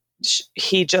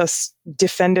 He just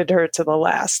defended her to the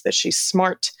last, that she's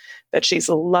smart, that she's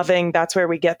loving. That's where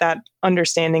we get that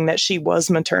understanding that she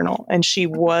was maternal and she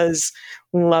was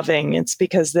loving. It's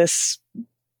because this,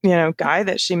 guy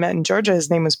that she met in Georgia,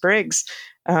 his name was Briggs,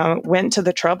 went to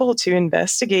the trouble to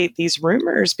investigate these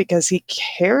rumors because he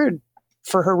cared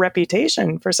for her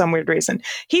reputation for some weird reason.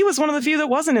 He was one of the few that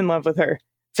wasn't in love with her.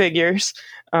 Figures.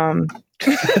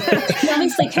 He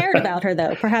obviously cared about her,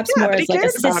 though, perhaps more as like a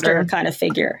sister kind of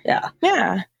figure. Yeah.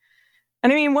 Yeah.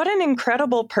 And I mean, what an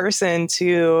incredible person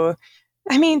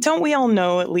don't we all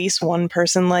know at least one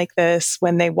person like this?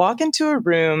 When they walk into a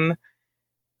room,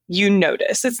 you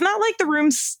notice. It's not like the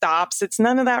room stops. It's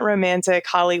none of that romantic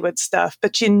Hollywood stuff,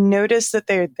 but you notice that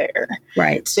they're there.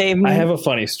 Right. I have a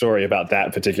funny story about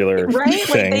that particular right?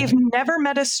 thing. Like they've never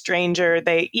met a stranger.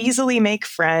 They easily make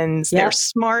friends. Yep. They're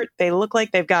smart. They look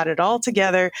like they've got it all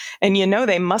together. And you know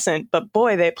they mustn't, but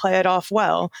boy, they play it off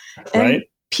well. And right?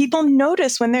 people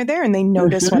notice when they're there and they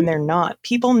notice when they're not.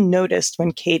 People noticed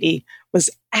when Katie was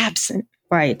absent.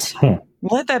 Right.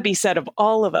 Let that be said of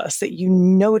all of us, that you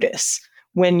notice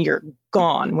when you're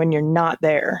gone, when you're not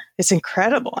there. It's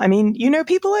incredible. I mean, you know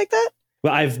people like that?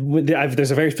 Well,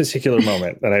 there's a very particular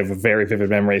moment that I have a very vivid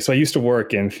memory. So I used to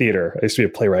work in theater. I used to be a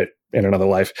playwright in another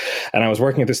life. And I was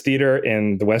working at this theater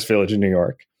in the West Village in New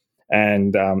York.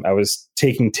 And I was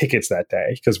taking tickets that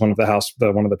day because one of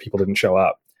the people didn't show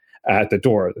up at the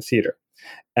door of the theater.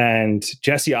 And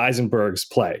Jesse Eisenberg's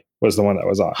play was the one that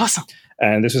was on. Awesome.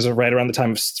 And this was right around the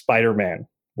time of Spider-Man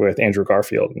with Andrew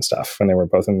Garfield and stuff. And they were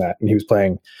both in that. And he was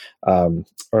playing,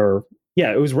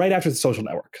 it was right after The Social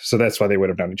Network. So that's why they would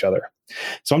have known each other.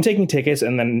 So I'm taking tickets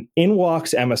and then in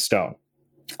walks Emma Stone.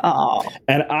 Oh.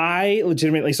 And I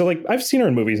legitimately, so like I've seen her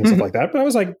in movies and stuff like that, but I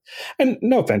was like, and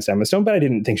no offense to Emma Stone, but I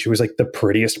didn't think she was like the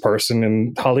prettiest person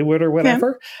in Hollywood or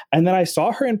whatever. Yeah. And then I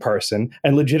saw her in person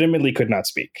and legitimately could not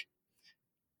speak.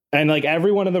 And like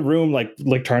everyone in the room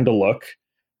like turned to look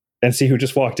and see who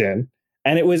just walked in.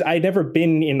 And I'd never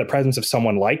been in the presence of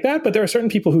someone like that, but there are certain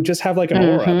people who just have like an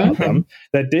aura about them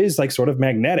that is like sort of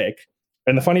magnetic.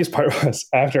 And the funniest part was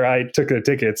after I took the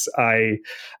tickets,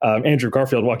 Andrew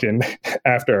Garfield walked in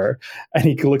after her and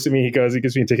he looks at me, he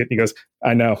gives me a ticket and he goes,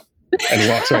 I know. And he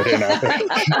walks right in after.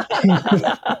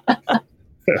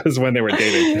 That was when they were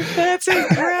dating. That's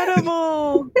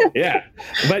incredible. Yeah.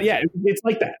 But yeah, it's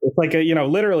like that. It's like,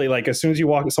 literally like as soon as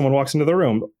someone walks into the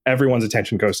room, everyone's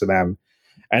attention goes to them.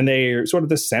 And they're sort of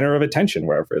the center of attention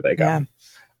wherever they go.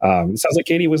 Yeah. It sounds like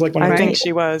Katie was like one of those. I think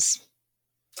she was.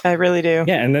 I really do.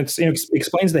 Yeah, and that's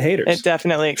explains the haters. It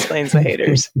definitely explains the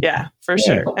haters. Yeah, for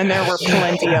sure. And there were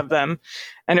plenty of them.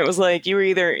 And it was like you were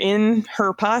either in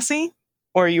her posse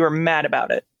or you were mad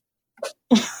about it.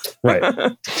 Right.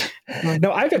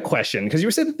 Now, I have a question, because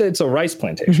you said that it's a rice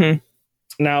plantation.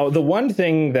 Mm-hmm. Now, the one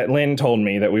thing that Lynn told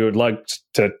me that we would like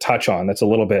to touch on that's a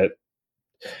little bit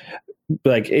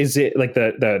like, is it like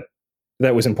that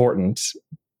was important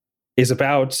is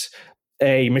about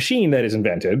a machine that is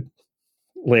invented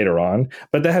later on,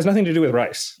 but that has nothing to do with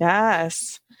rice.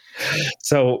 Yes.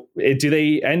 So do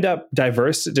they end up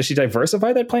does she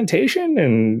diversify that plantation?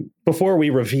 And before we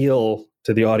reveal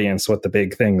to the audience what the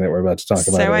big thing that we're about to talk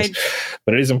about is,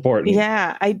 but it is important.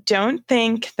 Yeah, I don't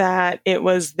think that it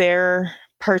was their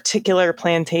particular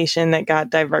plantation that got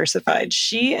diversified.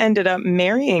 She ended up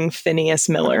marrying Phineas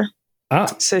Miller.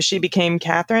 So she became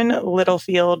Catharine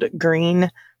Littlefield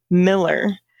Greene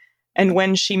Miller. And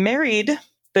when she married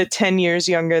the 10 years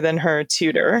younger than her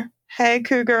tutor, hey,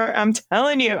 Cougar, I'm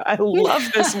telling you, I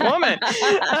love this woman.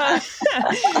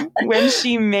 When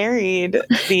she married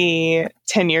the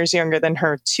 10 years younger than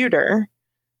her tutor,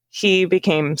 he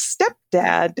became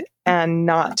stepdad and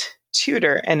not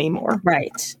tutor anymore.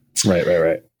 Right.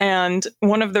 Right. And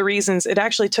one of the reasons, it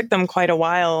actually took them quite a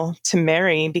while to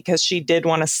marry because she did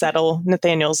want to settle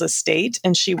Nathaniel's estate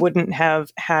and she wouldn't have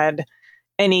had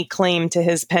any claim to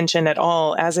his pension at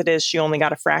all. As it is, she only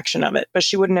got a fraction of it, but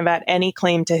she wouldn't have had any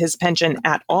claim to his pension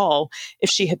at all if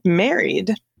she had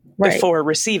married before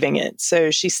receiving it.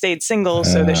 So she stayed single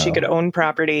so that she could own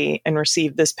property and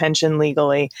receive this pension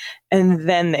legally. And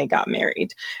then they got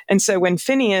married. And so when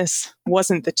Phineas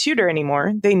wasn't the tutor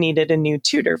anymore, they needed a new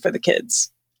tutor for the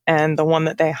kids. And the one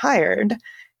that they hired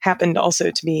happened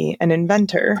also to be an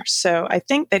inventor. So I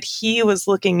think that he was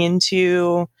looking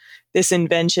into this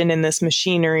invention and this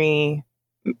machinery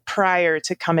prior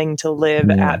to coming to live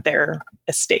at their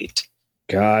estate.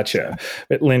 Gotcha.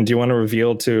 But Lynn, do you want to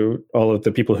reveal to all of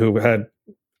the people who had,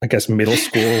 I guess, middle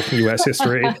school U.S.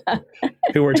 history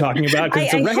who we're talking about? Because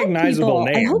it's a recognizable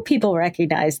name. I hope people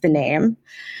recognize the name.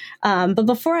 But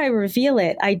before I reveal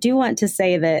it, I do want to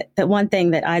say that one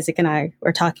thing that Isaac and I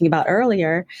were talking about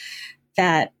earlier,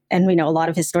 and we know a lot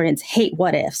of historians hate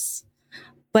what ifs,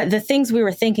 but the things we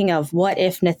were thinking of, what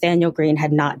if Nathaniel Greene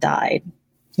had not died?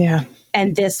 Yeah.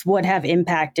 And this would have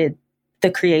impacted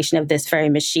the creation of this very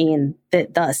machine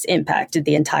that thus impacted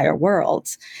the entire world.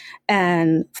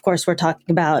 And of course, we're talking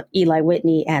about Eli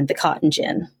Whitney and the cotton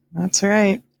gin. That's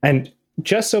right. And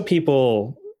just so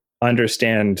people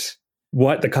understand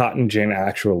what the cotton gin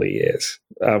actually is,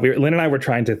 Lynn and I were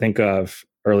trying to think of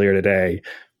earlier today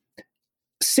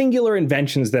singular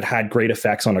inventions that had great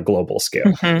effects on a global scale.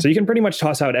 Mm-hmm. So you can pretty much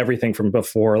toss out everything from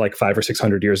before like 500 or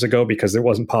 600 years ago because it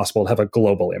wasn't possible to have a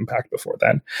global impact before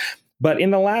then. But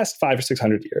in the last 500 or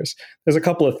 600 years, there's a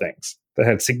couple of things that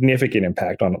had significant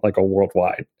impact on like a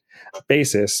worldwide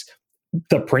basis.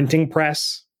 The printing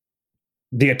press,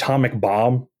 the atomic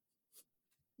bomb,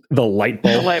 the light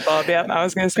bulb. The light bulb, yeah. I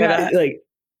was going to say that. Like,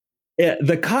 yeah,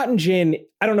 the cotton gin,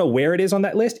 I don't know where it is on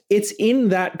that list. It's in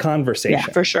that conversation. Yeah,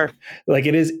 for sure. Like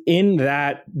it is in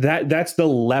that's the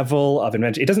level of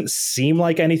invention. It doesn't seem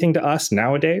like anything to us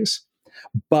nowadays,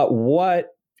 but what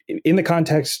in the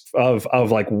context of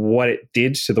like what it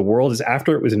did to the world is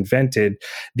after it was invented,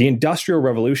 the Industrial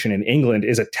Revolution in England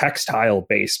is a textile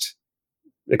based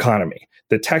economy.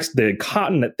 The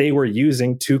cotton that they were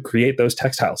using to create those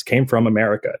textiles came from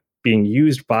America, being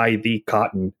used by the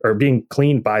cotton or being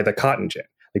cleaned by the cotton gin.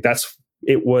 Like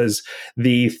it was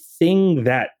the thing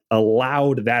that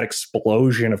allowed that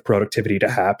explosion of productivity to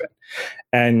happen.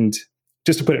 And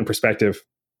just to put it in perspective,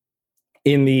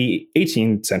 in the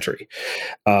 18th century,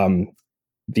 the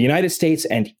United States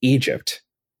and Egypt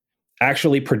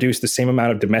actually produced the same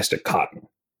amount of domestic cotton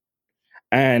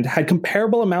and had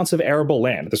comparable amounts of arable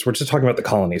land. We're just talking about the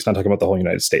colonies, not talking about the whole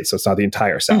United States. So it's not the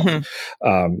entire South,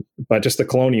 but just the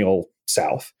colonial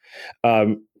South.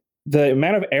 The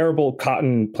amount of arable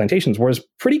cotton plantations was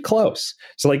pretty close.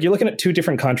 So like you're looking at two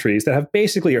different countries that have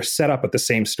basically are set up at the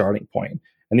same starting point.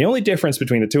 And the only difference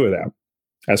between the two of them,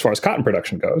 as far as cotton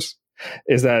production goes,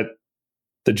 is that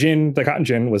the cotton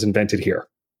gin was invented here.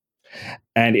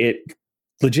 And it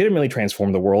legitimately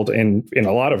transformed the world in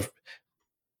a lot of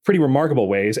pretty remarkable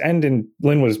ways. And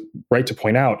Lynn was right to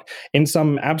point out, in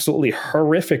some absolutely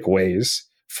horrific ways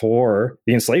for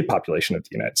the enslaved population of the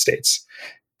United States.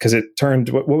 Because it turned,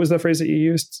 what was the phrase that you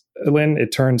used, Lynn?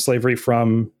 It turned slavery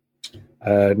from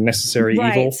necessary evil.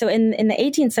 Right. So in the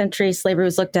 18th century, slavery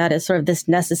was looked at as sort of this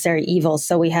necessary evil.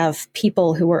 So we have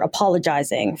people who were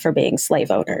apologizing for being slave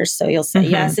owners. So you'll say,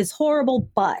 yes, it's horrible,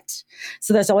 but.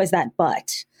 So there's always that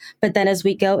but. But then as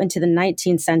we go into the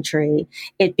 19th century,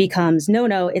 it becomes,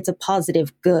 no, it's a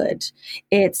positive good.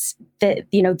 It's that,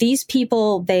 these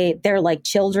people, they're like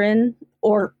children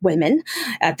or women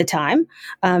at the time.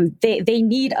 They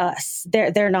need us.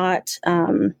 They're not,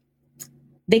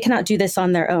 they cannot do this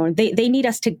on their own. They need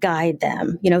us to guide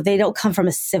them. They don't come from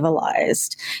a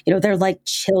civilized, they're like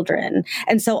children.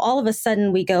 And so all of a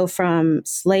sudden we go from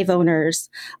slave owners,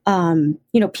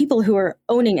 people who are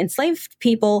owning enslaved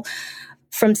people,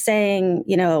 from saying,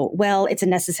 well, it's a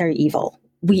necessary evil.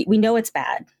 We know it's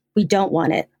bad. We don't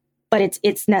want it, but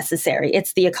it's necessary.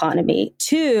 It's the economy.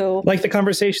 To like the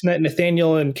conversation that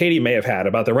Nathaniel and Katie may have had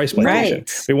about the rice plantation.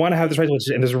 Right. We want to have this rice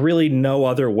plantation, and there's really no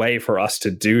other way for us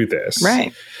to do this.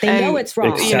 Right. They know it's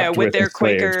wrong. With their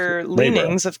Quaker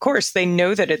leanings, of course, they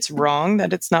know that it's wrong,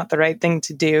 that it's not the right thing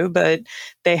to do, but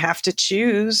they have to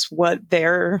choose what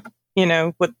their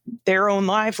own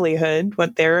livelihood,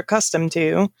 what they're accustomed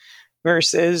to,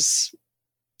 versus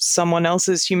someone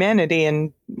else's humanity.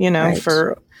 And, right.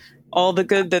 For all the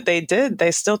good that they did,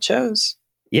 they still chose.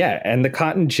 Yeah. And the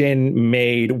cotton gin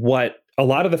made what a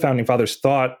lot of the founding fathers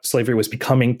thought slavery was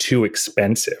becoming too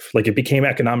expensive. Like it became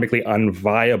economically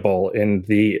unviable in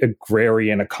the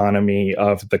agrarian economy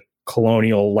of the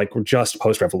colonial, like just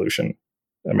post-revolution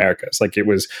Americas. Like it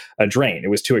was a drain. It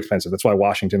was too expensive. That's why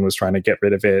Washington was trying to get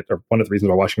rid of it, or one of the reasons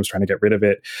why Washington was trying to get rid of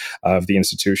it, of the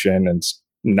institution, and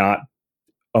not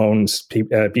owns being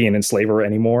an enslaver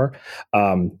anymore.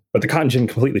 But the cotton gin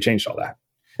completely changed all that.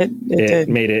 It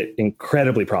made it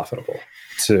incredibly profitable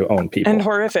to own people. And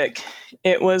horrific.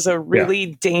 It was a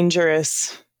really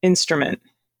dangerous instrument.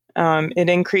 It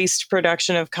increased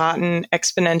production of cotton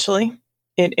exponentially.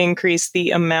 It increased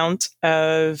the amount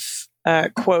of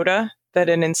quota that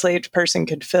an enslaved person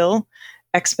could fill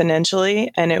exponentially.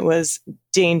 And it was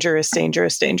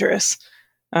dangerous.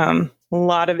 A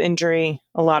lot of injury,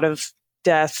 a lot of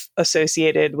death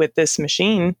associated with this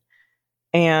machine.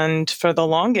 And for the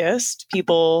longest,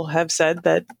 people have said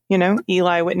that,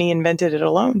 Eli Whitney invented it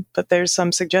alone, but there's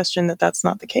some suggestion that that's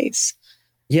not the case.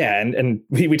 Yeah. And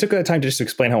we took the time just to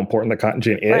explain how important the cotton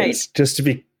gin is, right. just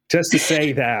to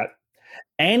say that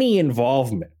any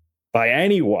involvement by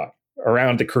anyone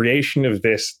around the creation of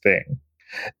this thing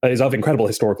is of incredible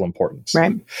historical importance.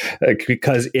 Right.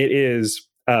 Because it is,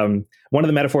 one of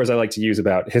the metaphors I like to use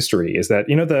about history is that,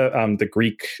 the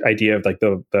Greek idea of like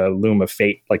the loom of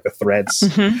fate, like the threads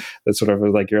that sort of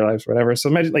like your lives, whatever. So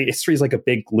imagine like history is like a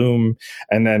big loom,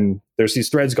 and then there's these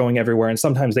threads going everywhere, and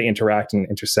sometimes they interact and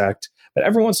intersect. But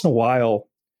every once in a while,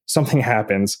 something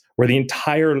happens where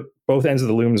both ends of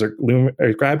the loom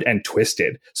are grabbed and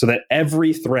twisted, so that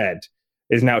every thread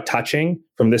is now touching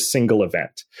from this single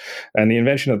event. And the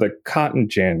invention of the cotton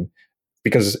gin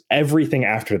because everything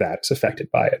after that is affected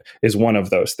by it, is one of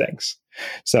those things.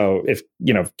 So if,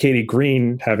 Katie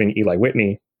Greene having Eli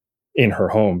Whitney in her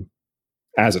home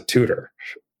as a tutor,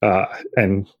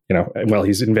 and,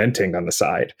 he's inventing on the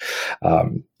side.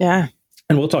 Yeah.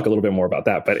 And we'll talk a little bit more about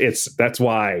that, but that's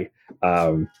why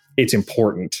it's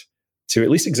important to at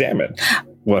least examine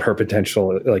what her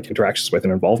potential interactions with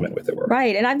and involvement with it were.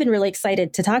 Right. And I've been really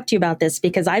excited to talk to you about this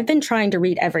because I've been trying to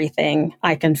read everything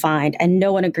I can find and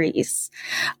no one agrees.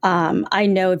 I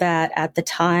know that at the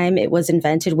time it was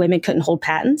invented, women couldn't hold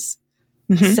patents.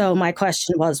 Mm-hmm. So my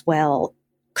question was, well,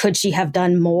 could she have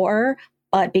done more?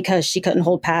 But because she couldn't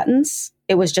hold patents,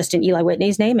 it was just in Eli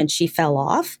Whitney's name and she fell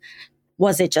off.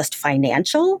 Was it just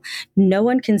financial? No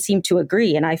one can seem to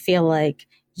agree. And I feel like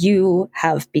you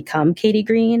have become Katie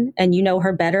Greene and you know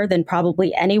her better than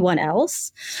probably anyone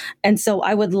else. And so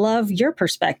I would love your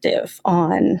perspective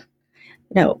on,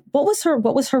 what was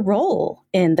her role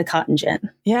in the cotton gin?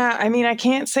 Yeah, I mean, I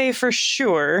can't say for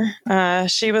sure.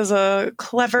 She was a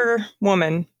clever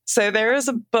woman. So there is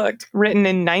a book written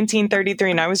in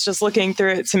 1933, and I was just looking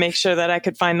through it to make sure that I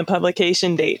could find the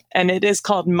publication date. And it is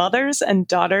called Mothers and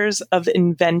Daughters of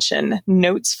Invention,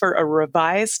 Notes for a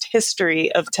Revised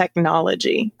History of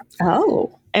Technology.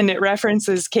 Oh. And it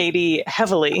references Katie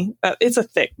heavily. It's a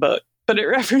thick book, but it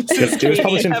references Katie it was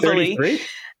published in heavily. 33?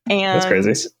 And that's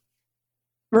crazy.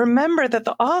 Remember that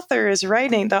the author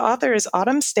is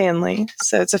Autumn Stanley,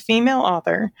 so it's a female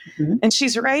author, mm-hmm. and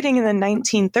she's writing in the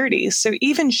 1930s. So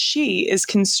even she is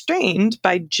constrained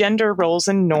by gender roles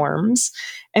and norms.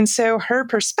 And so her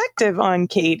perspective on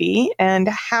Katie and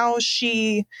how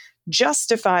she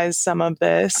justifies some of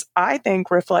this, I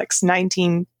think, reflects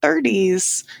 1930s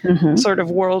mm-hmm. sort of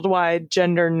worldwide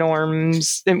gender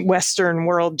norms, Western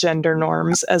world gender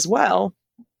norms as well.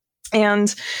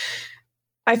 And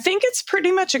I think it's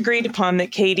pretty much agreed upon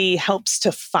that Katie helps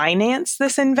to finance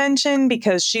this invention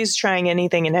because she's trying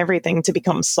anything and everything to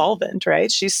become solvent,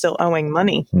 right? She's still owing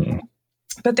money. Mm.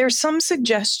 But there's some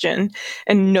suggestion,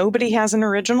 and nobody has an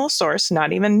original source,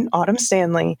 not even Autumn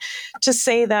Stanley, to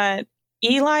say that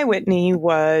Eli Whitney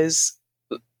was,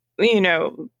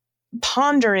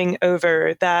 pondering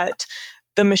over that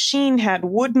the machine had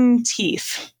wooden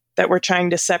teeth that were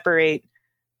trying to separate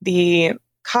the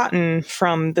cotton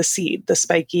from the seed, the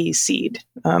spiky seed.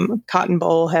 Cotton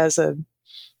boll has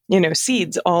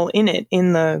seeds all in it,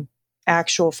 in the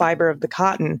actual fiber of the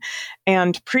cotton.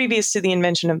 And previous to the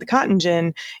invention of the cotton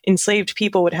gin, enslaved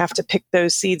people would have to pick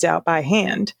those seeds out by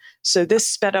hand. So this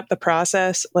sped up the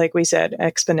process, like we said,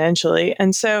 exponentially.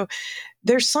 And so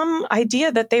there's some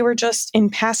idea that they were just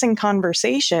in passing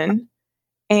conversation,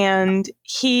 and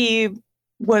he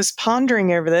was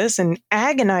pondering over this and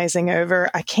agonizing over,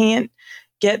 I can't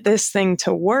get this thing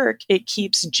to work. It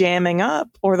keeps jamming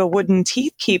up, or the wooden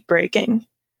teeth keep breaking.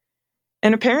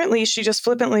 And apparently she just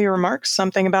flippantly remarks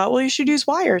something about, well, you should use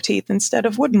wire teeth instead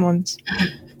of wooden ones.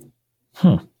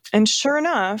 Huh. And sure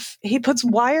enough, he puts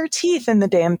wire teeth in the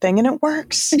damn thing and it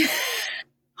works.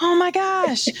 Oh my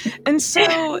gosh. And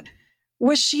so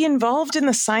was she involved in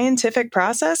the scientific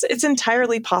process? It's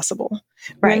entirely possible.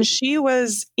 Right. When she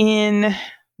was in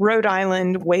Rhode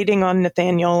Island waiting on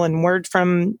Nathaniel and word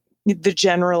from the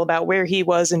general about where he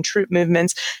was in troop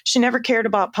movements, she never cared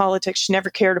about politics. She never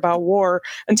cared about war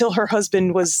until her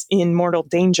husband was in mortal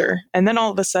danger. And then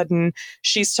all of a sudden,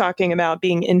 she's talking about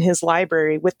being in his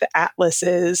library with the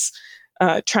atlases,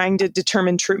 trying to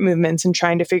determine troop movements and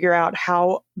trying to figure out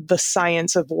how the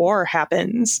science of war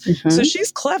happens. Mm-hmm. So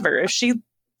she's clever. If she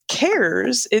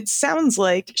cares, it sounds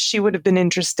like she would have been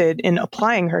interested in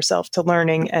applying herself to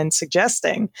learning and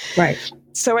suggesting. Right.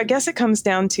 So I guess it comes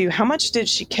down to how much did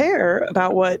she care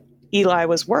about what Eli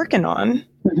was working on?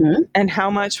 Mm-hmm. And how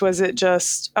much was it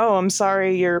just, oh, I'm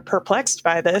sorry you're perplexed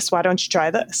by this. Why don't you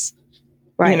try this?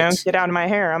 Right. Get out of my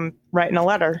hair. I'm writing a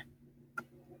letter.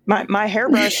 My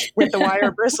hairbrush with the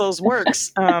wire bristles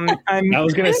works. I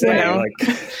was going to say,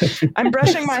 I'm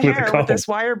brushing my hair with this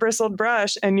wire bristled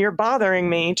brush and you're bothering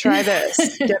me. Try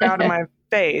this. Get out of my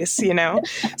face,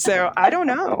 So I don't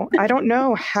know. I don't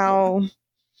know how.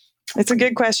 It's a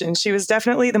good question. She was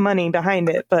definitely the money behind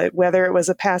it, but whether it was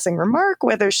a passing remark,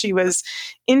 whether she was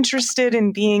interested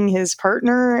in being his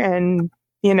partner and,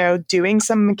 doing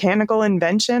some mechanical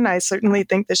invention, I certainly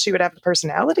think that she would have the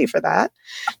personality for that.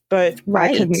 But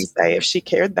I couldn't say if she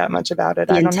cared that much about it.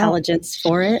 The intelligence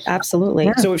for it. Absolutely.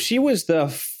 Yeah. So if she was the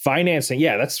financing,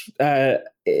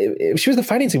 if she was the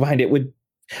financing behind it,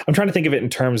 I'm trying to think of it in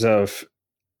terms of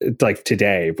like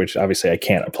today, which obviously I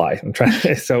can't apply.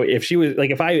 So if she was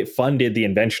if I funded the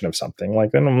invention of something,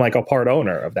 then I'm like a part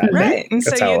owner of that. Right. Thing. And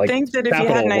That's so how, you think that if you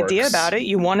had an idea works. about it,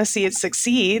 you want to see it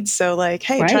succeed. So hey,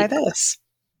 try this.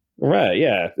 Right.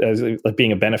 Yeah. As like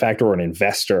being a benefactor or an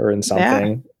investor in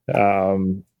something. Yeah.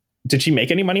 Did she make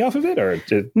any money off of it, or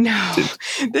no?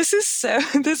 This is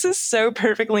so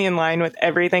perfectly in line with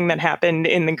everything that happened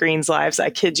in the Greenes' lives.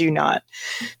 I kid you not.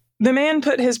 The man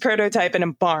put his prototype in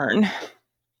a barn,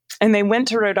 and they went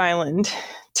to Rhode Island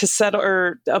to settle,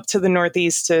 or up to the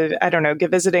Northeast to, I don't know, get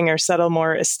visiting or settle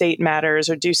more estate matters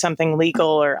or do something legal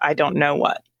or I don't know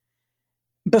what,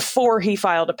 before he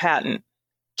filed a patent.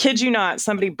 Kid you not,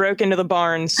 somebody broke into the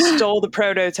barn, stole the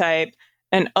prototype,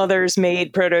 and others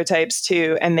made prototypes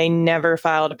too, and they never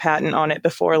filed a patent on it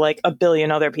before like a billion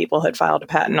other people had filed a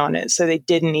patent on it. So they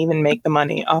didn't even make the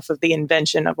money off of the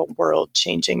invention of a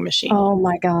world-changing machine. Oh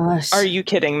my gosh. Are you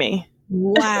kidding me?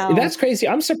 Wow. That's crazy.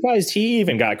 I'm surprised he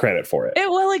even got credit for it.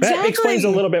 Well, exactly. That explains a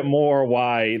little bit more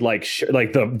why like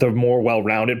the more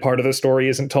well-rounded part of the story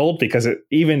isn't told, because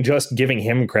even just giving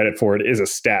him credit for it is a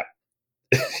step.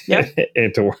 Yep.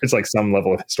 Towards like some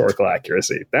level of historical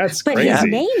accuracy. That's crazy. But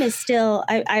his name is still,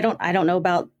 I don't know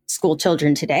about school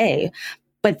children today,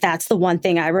 but that's the one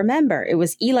thing I remember. It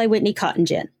was Eli Whitney Cotton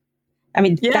Gin. I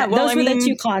mean, those were the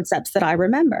two concepts that I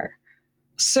remember.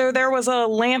 So there was a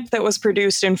lamp that was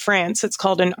produced in France. It's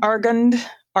called an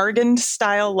Argand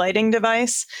style lighting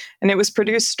device. And it was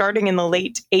produced starting in the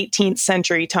late 18th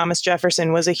century. Thomas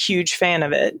Jefferson was a huge fan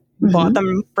of it, brought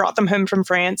them home from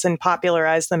France and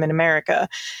popularized them in America.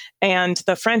 And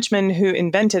the Frenchman who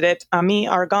invented it, Ami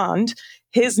Argand,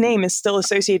 his name is still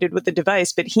associated with the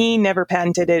device, but he never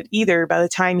patented it either. By the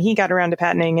time he got around to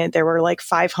patenting it, there were like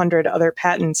 500 other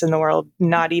patents in the world,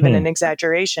 not even an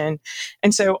exaggeration.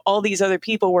 And so all these other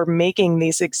people were making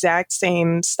these exact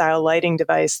same style lighting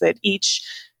device that each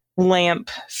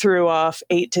lamp threw off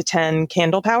 8 to 10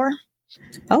 candle power.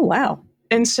 Oh, wow.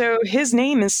 And so his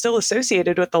name is still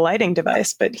associated with the lighting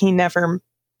device, but he never,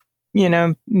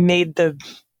 made the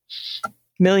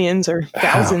millions or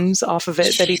thousands off of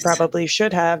it that he probably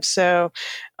should have. So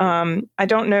I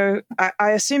don't know.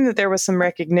 I assume that there was some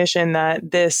recognition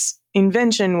that this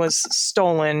invention was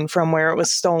stolen from where it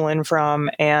was stolen from.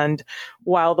 And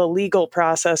while the legal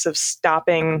process of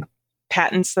stopping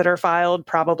patents that are filed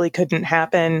probably couldn't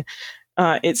happen,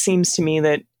 it seems to me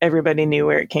that everybody knew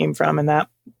where it came from, and that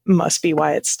must be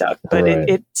why it stuck. But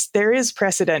there is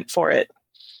precedent for it.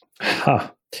 Huh.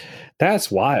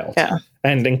 That's wild. Yeah.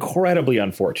 And incredibly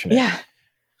unfortunate. Yeah.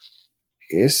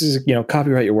 This is,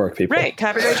 copyright your work, people. Right.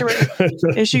 Copyright your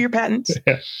work. Issue your patents.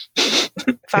 Yeah.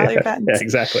 File your patents. Yeah,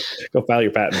 exactly. Go file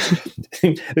your patents.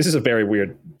 This is a very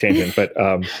weird tangent, but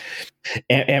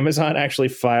Amazon actually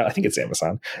filed, I think it's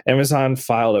Amazon. Amazon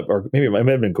filed, or maybe it might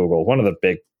have been Google, one of the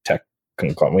big tech,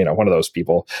 one of those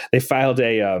people. They filed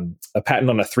a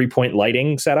patent on a 3-point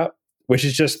lighting setup, which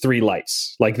is just 3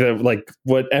 lights, like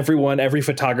what every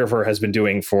photographer has been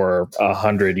doing for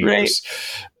 100 years. Right.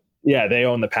 Yeah, they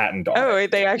own the patent on. Oh,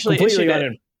 they actually issued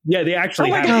it. Yeah, they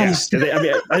actually have it.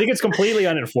 Yeah. I think it's completely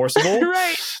unenforceable.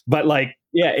 Right. But but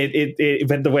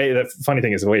the funny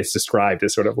thing is the way it's described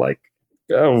is sort of like,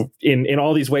 in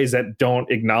all these ways that don't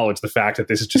acknowledge the fact that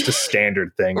this is just a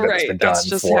standard thing that's been done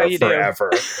for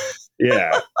forever.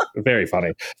 Yeah, very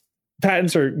funny.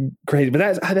 Patents are crazy,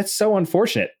 but that's so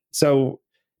unfortunate. So,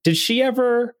 did she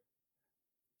ever,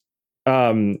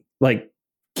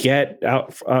 get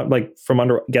out from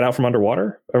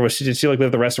underwater, or did she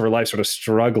live the rest of her life sort of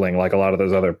struggling like a lot of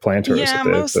those other planters? Yeah,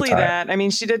 mostly that. I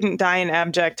mean, she didn't die in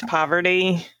abject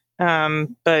poverty,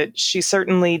 but she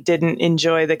certainly didn't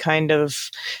enjoy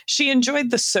she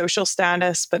enjoyed the social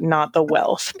status, but not the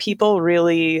wealth. People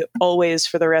really always,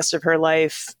 for the rest of her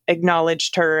life,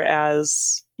 acknowledged her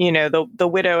as, the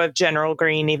widow of General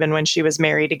Greene, even when she was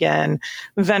married again,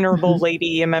 venerable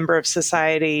lady, a member of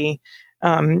society.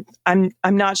 I'm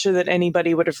not sure that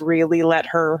anybody would have really let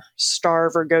her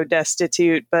starve or go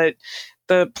destitute, but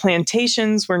the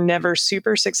plantations were never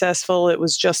super successful. It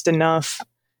was just enough.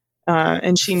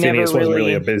 And she Phineas wasn't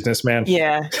really a businessman.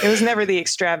 Yeah. It was never the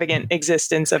extravagant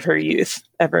existence of her youth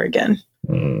ever again.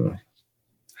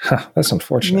 That's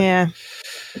unfortunate. Yeah.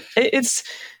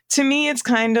 To me, it's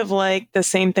kind of like the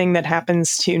same thing that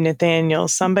happens to Nathaniel,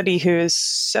 somebody who is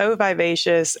so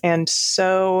vivacious and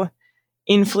so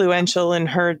influential in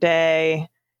her day.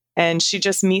 And she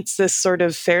just meets this sort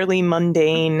of fairly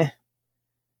mundane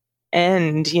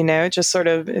end, just sort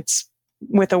of, it's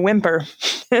with a whimper,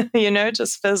 it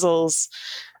just fizzles.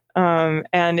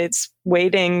 And it's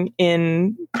waiting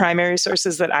in primary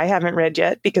sources that I haven't read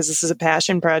yet because this is a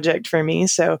passion project for me.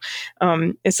 So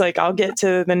it's like I'll get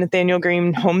to the Nathaniel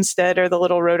Greene homestead or the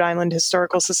little Rhode Island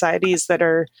historical societies that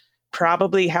are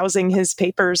probably housing his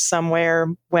papers somewhere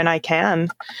when I can.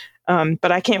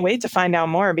 But I can't wait to find out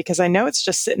more because I know it's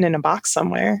just sitting in a box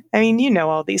somewhere. I mean, you know,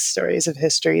 all these stories of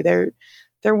history, they're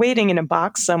waiting in a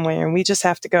box somewhere, and we just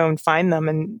have to go and find them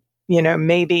and, you know,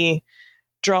 maybe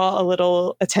draw a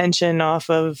little attention off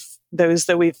of those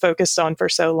that we've focused on for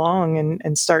so long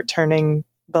and start turning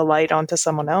the light onto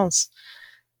someone else.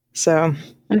 So,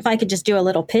 and if I could just do a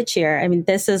little pitch here, I mean,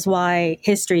 this is why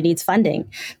history needs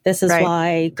funding. This is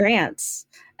why grants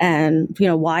and, you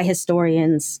know, why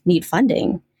historians need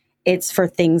funding. It's for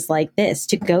things like this,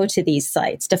 to go to these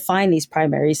sites, to find these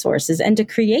primary sources, and to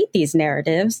create these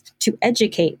narratives to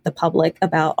educate the public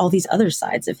about all these other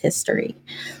sides of history.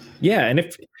 Yeah. And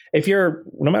if you're,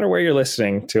 no matter where you're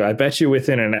listening to, I bet you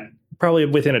probably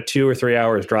within a 2 or 3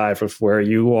 hours drive of where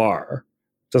you are,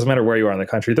 doesn't matter where you are in the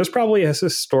country, there's probably a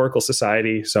historical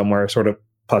society somewhere sort of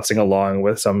putzing along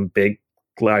with some big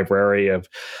library of,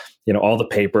 you know, all the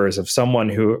papers of someone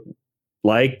who,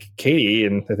 like Katie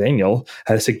and Nathaniel,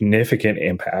 had a significant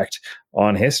impact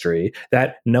on history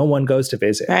that no one goes to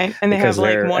visit. Right. And they have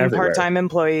like one everywhere. part-time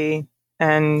employee.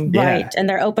 And right. And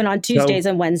they're open on Tuesdays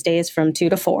and Wednesdays from 2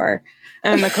 to 4.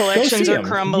 And the collections are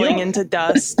crumbling into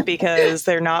dust because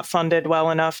they're not funded well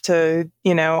enough to,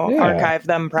 you know, archive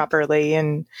them properly.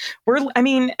 And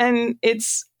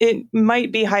it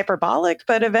might be hyperbolic,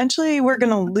 but eventually we're going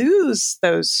to lose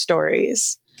those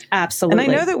stories. Absolutely.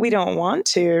 And I know that we don't want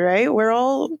to, right?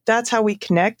 That's how we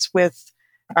connect with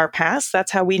our past.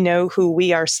 That's how we know who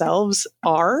we ourselves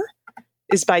are,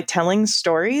 is by telling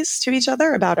stories to each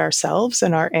other about ourselves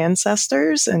and our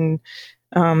ancestors and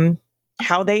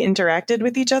how they interacted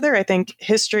with each other. I think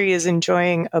history is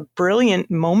enjoying a brilliant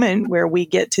moment where we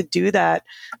get to do that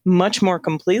much more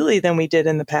completely than we did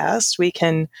in the past. We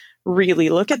can really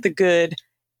look at the good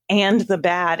and the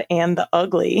bad and the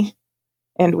ugly.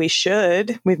 And we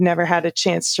should. We've never had a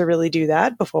chance to really do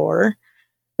that before.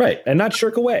 Right. And not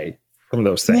shirk away from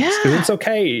those things. Because it's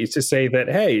okay to say that,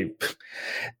 hey,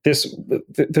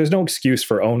 there's no excuse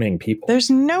for owning people. There's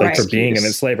no excuse. For being an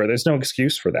enslaver. There's no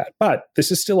excuse for that. But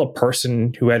this is still a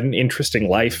person who had an interesting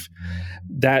life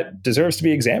that deserves to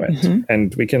be examined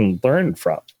and we can learn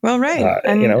from. Well, right.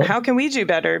 And how can we do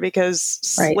better? Because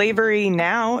slavery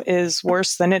now is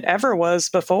worse than it ever was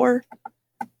before.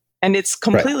 And it's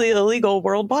completely illegal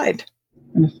worldwide.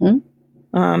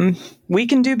 We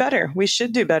can do better. We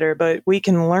should do better, but we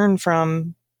can learn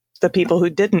from the people who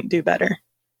didn't do better.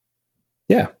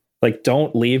 Yeah. Like,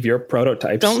 don't leave your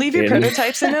prototypes. Don't leave your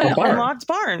prototypes in an unlocked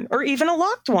barn or even a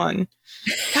locked one.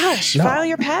 Gosh, file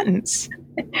your patents.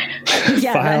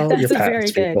 That's a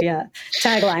very good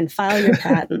tagline. File your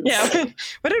patents.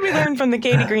 What did we learn from the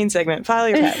Katie Greene segment? File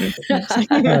your patents.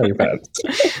 File your patents.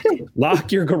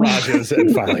 Lock your garages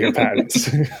and file your patents.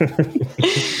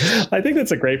 I think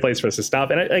that's a great place for us to stop.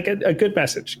 And like a good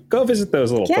message. Go visit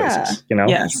those little places. You know,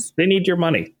 they need your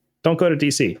money. Don't go to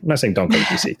DC. I'm not saying don't go to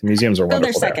DC. The museums are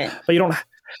wonderful there, but you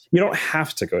don't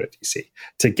have to go to DC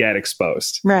to get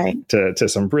exposed to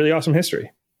some really awesome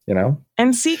history, you know?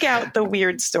 And seek out the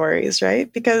weird stories,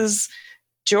 right? Because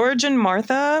George and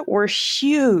Martha were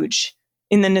huge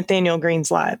in the Nathaniel Greene's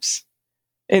lives,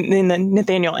 in the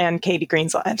Nathaniel and Katie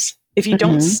Greene's lives. If you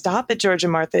don't stop at George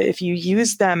and Martha, if you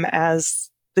use them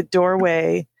as the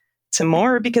doorway to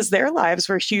more, because their lives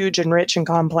were huge and rich and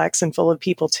complex and full of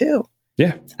people too.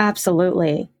 Yeah,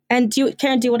 absolutely. And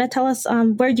Carin, do you want to tell us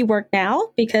where you work now?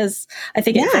 Because I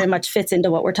think it very much fits into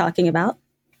what we're talking about.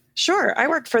 Sure. I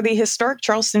work for the Historic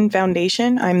Charleston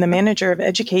Foundation. I'm the manager of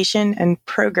education and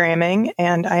programming,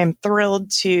 and I am thrilled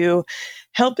to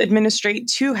help administrate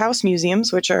 2 house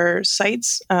museums, which are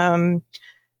sites.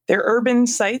 They're urban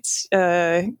sites.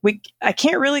 I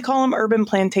can't really call them urban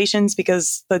plantations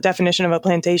because the definition of a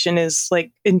plantation is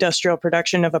like industrial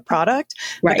production of a product,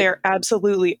 but they're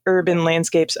absolutely urban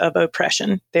landscapes of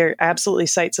oppression. They're absolutely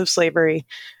sites of slavery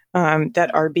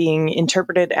that are being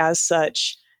interpreted as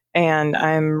such. And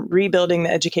I'm rebuilding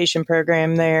the education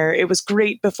program there. It was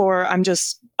great before. I'm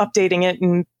just updating it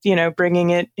and,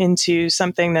 bringing it into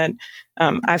something that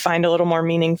I find a little more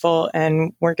meaningful.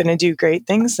 And we're going to do great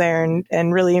things there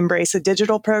and really embrace a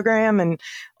digital program and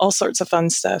all sorts of fun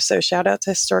stuff. So shout out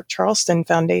to Historic Charleston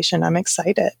Foundation. I'm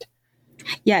excited.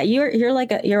 Yeah,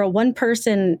 you're a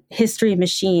one-person history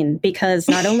machine, because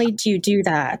not only do you do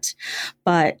that,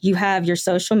 but you have your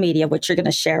social media, which you're going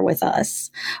to share with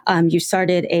us. You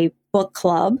started a book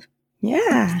club.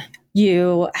 Yeah.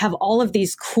 You have all of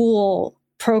these cool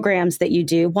programs that you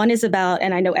do. One is about,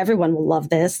 and I know everyone will love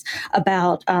this,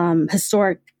 about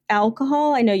historic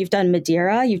alcohol. I know you've done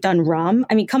Madeira, you've done rum.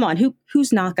 I mean, come on,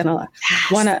 who's not gonna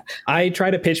want to? I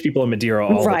try to pitch people in Madeira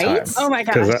all the time. Oh my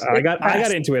gosh, because I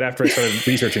got into it after I started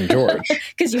researching George.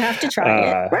 Because you have to try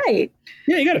it, right?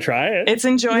 Yeah, you got to try it. It's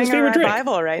enjoying a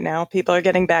revival right now. People are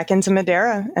getting back into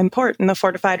Madeira and port and the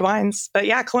fortified wines. But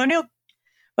yeah, colonial.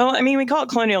 Well, I mean, we call it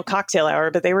colonial cocktail hour,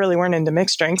 but they really weren't into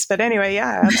mixed drinks. But anyway,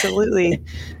 yeah, absolutely.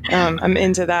 I'm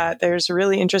into that. There's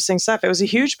really interesting stuff. It was a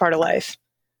huge part of life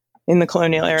in the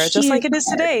colonial era, just like it is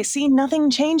today. See,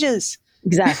 nothing changes.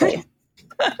 Exactly.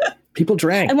 People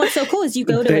drank. And what's so cool is you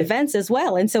go to events as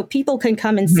well. And so people can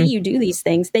come and see you do these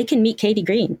things. They can meet Katie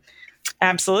Greene.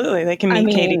 Absolutely. They can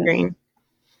meet Katie Greene.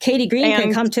 Katie Greene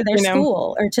can come to their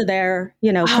school or to their,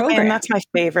 program. And that's my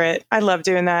favorite. I love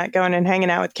doing that, going and hanging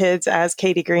out with kids as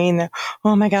Katie Greene.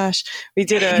 Oh my gosh. We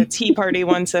did a tea party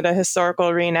once at a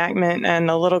historical reenactment, and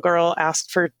a little girl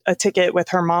asked for a ticket with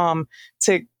her mom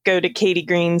to go to Katie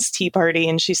Greene's tea party.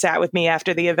 And she sat with me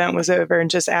after the event was over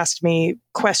and just asked me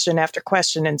question after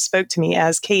question and spoke to me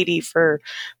as Katie for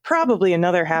probably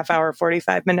another half hour,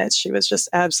 45 minutes. She was just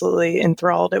absolutely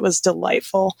enthralled. It was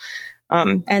delightful.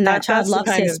 And that child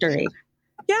loves history.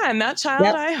 And that child,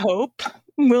 I hope,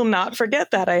 will not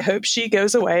forget that. I hope she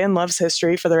goes away and loves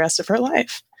history for the rest of her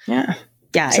life. Yeah.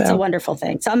 Yeah, it's a wonderful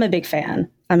thing. So I'm a big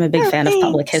fan. I'm a big fan of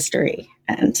public history.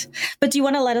 But do you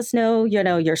want to let us know,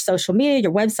 your social media,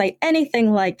 your website,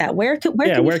 anything like that? Where can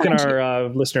our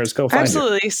listeners go find you?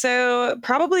 Absolutely. So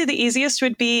probably the easiest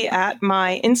would be at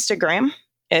my Instagram.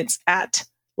 It's at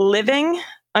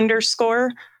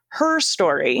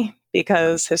living_her_story.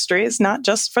 Because history is not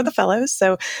just for the fellows.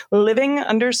 So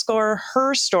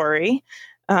living_her_story.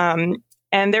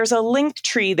 And there's a link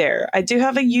tree there. I do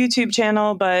have a YouTube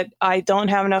channel, but I don't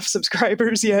have enough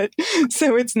subscribers yet.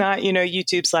 So it's not,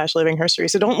 YouTube/livingherstory.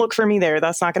 So don't look for me there.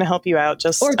 That's not going to help you out.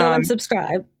 Just or go and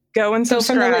subscribe. Go and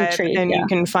subscribe, you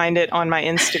can find it on my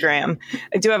Instagram.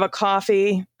 I do have a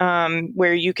coffee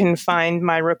where you can find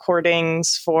my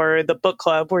recordings for the book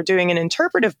club. We're doing an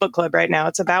interpretive book club right now.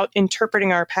 It's about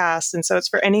interpreting our past. And so it's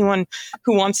for anyone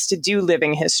who wants to do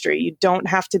living history. You don't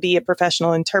have to be a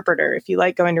professional interpreter. If you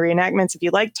like going to reenactments, if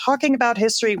you like talking about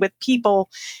history with people,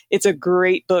 it's a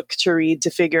great book to read to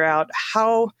figure out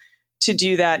how to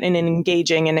do that in an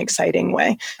engaging and exciting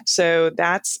way. So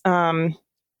that's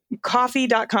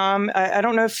coffee.com. I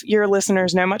don't know if your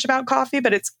listeners know much about coffee,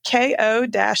 but it's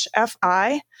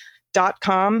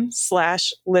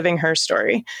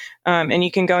ko-fi.com/livingherstory. And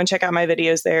you can go and check out my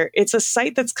videos there. It's a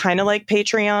site that's kind of like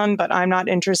Patreon, but I'm not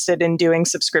interested in doing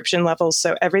subscription levels.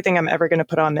 So everything I'm ever going to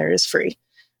put on there is free.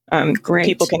 Great.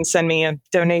 People can send me a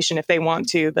donation if they want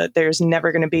to, but there's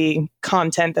never going to be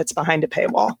content that's behind a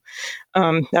paywall.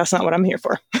 That's not what I'm here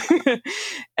for.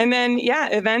 And then,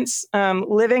 events,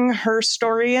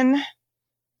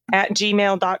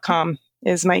 livingherstorian@gmail.com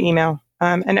is my email.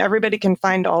 And everybody can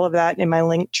find all of that in my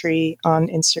link tree on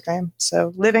Instagram.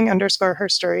 So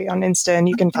living_herstory on Insta, and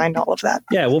you can find all of that.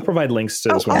 Yeah, we'll provide links to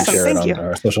this when we share it on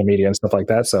our social media and stuff like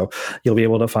that. So you'll be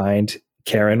able to find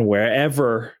Carin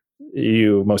wherever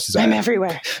you most desire. I'm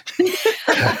everywhere.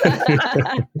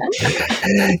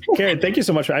 Carin, thank you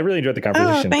so much. I really enjoyed the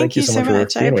conversation. Thank you so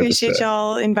much. I appreciate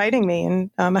y'all inviting me.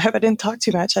 And I hope I didn't talk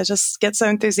too much. I just get so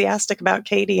enthusiastic about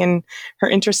Katie and her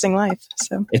interesting life.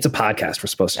 So it's a podcast we're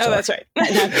supposed to talk. That's right.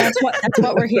 That's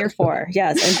what we're here for.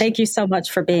 Yes. And thank you so much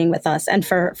for being with us and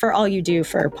for all you do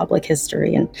for public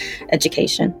history and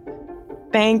education.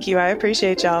 Thank you. I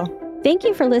appreciate y'all. Thank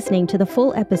you for listening to the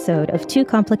full episode of Too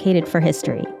Complicated for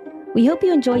History. We hope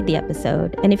you enjoyed the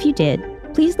episode, and if you did,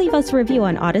 please leave us a review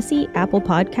on Odyssey, Apple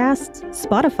Podcasts,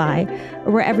 Spotify,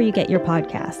 or wherever you get your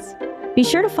podcasts. Be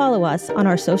sure to follow us on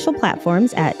our social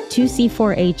platforms at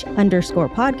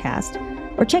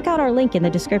 2C4H_podcast, or check out our link in the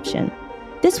description.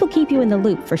 This will keep you in the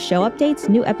loop for show updates,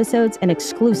 new episodes, and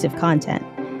exclusive content.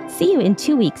 See you in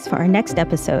 2 weeks for our next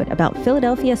episode about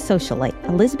Philadelphia socialite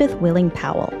Elizabeth Willing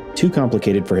Powell. Too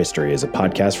Complicated for History is a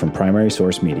podcast from Primary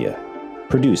Source Media.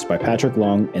 Produced by Patrick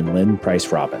Long and Lynn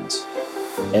Price Robbins.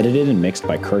 Edited and mixed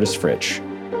by Curtis Fritsch.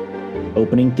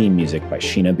 Opening theme music by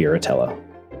Sheena Biratello.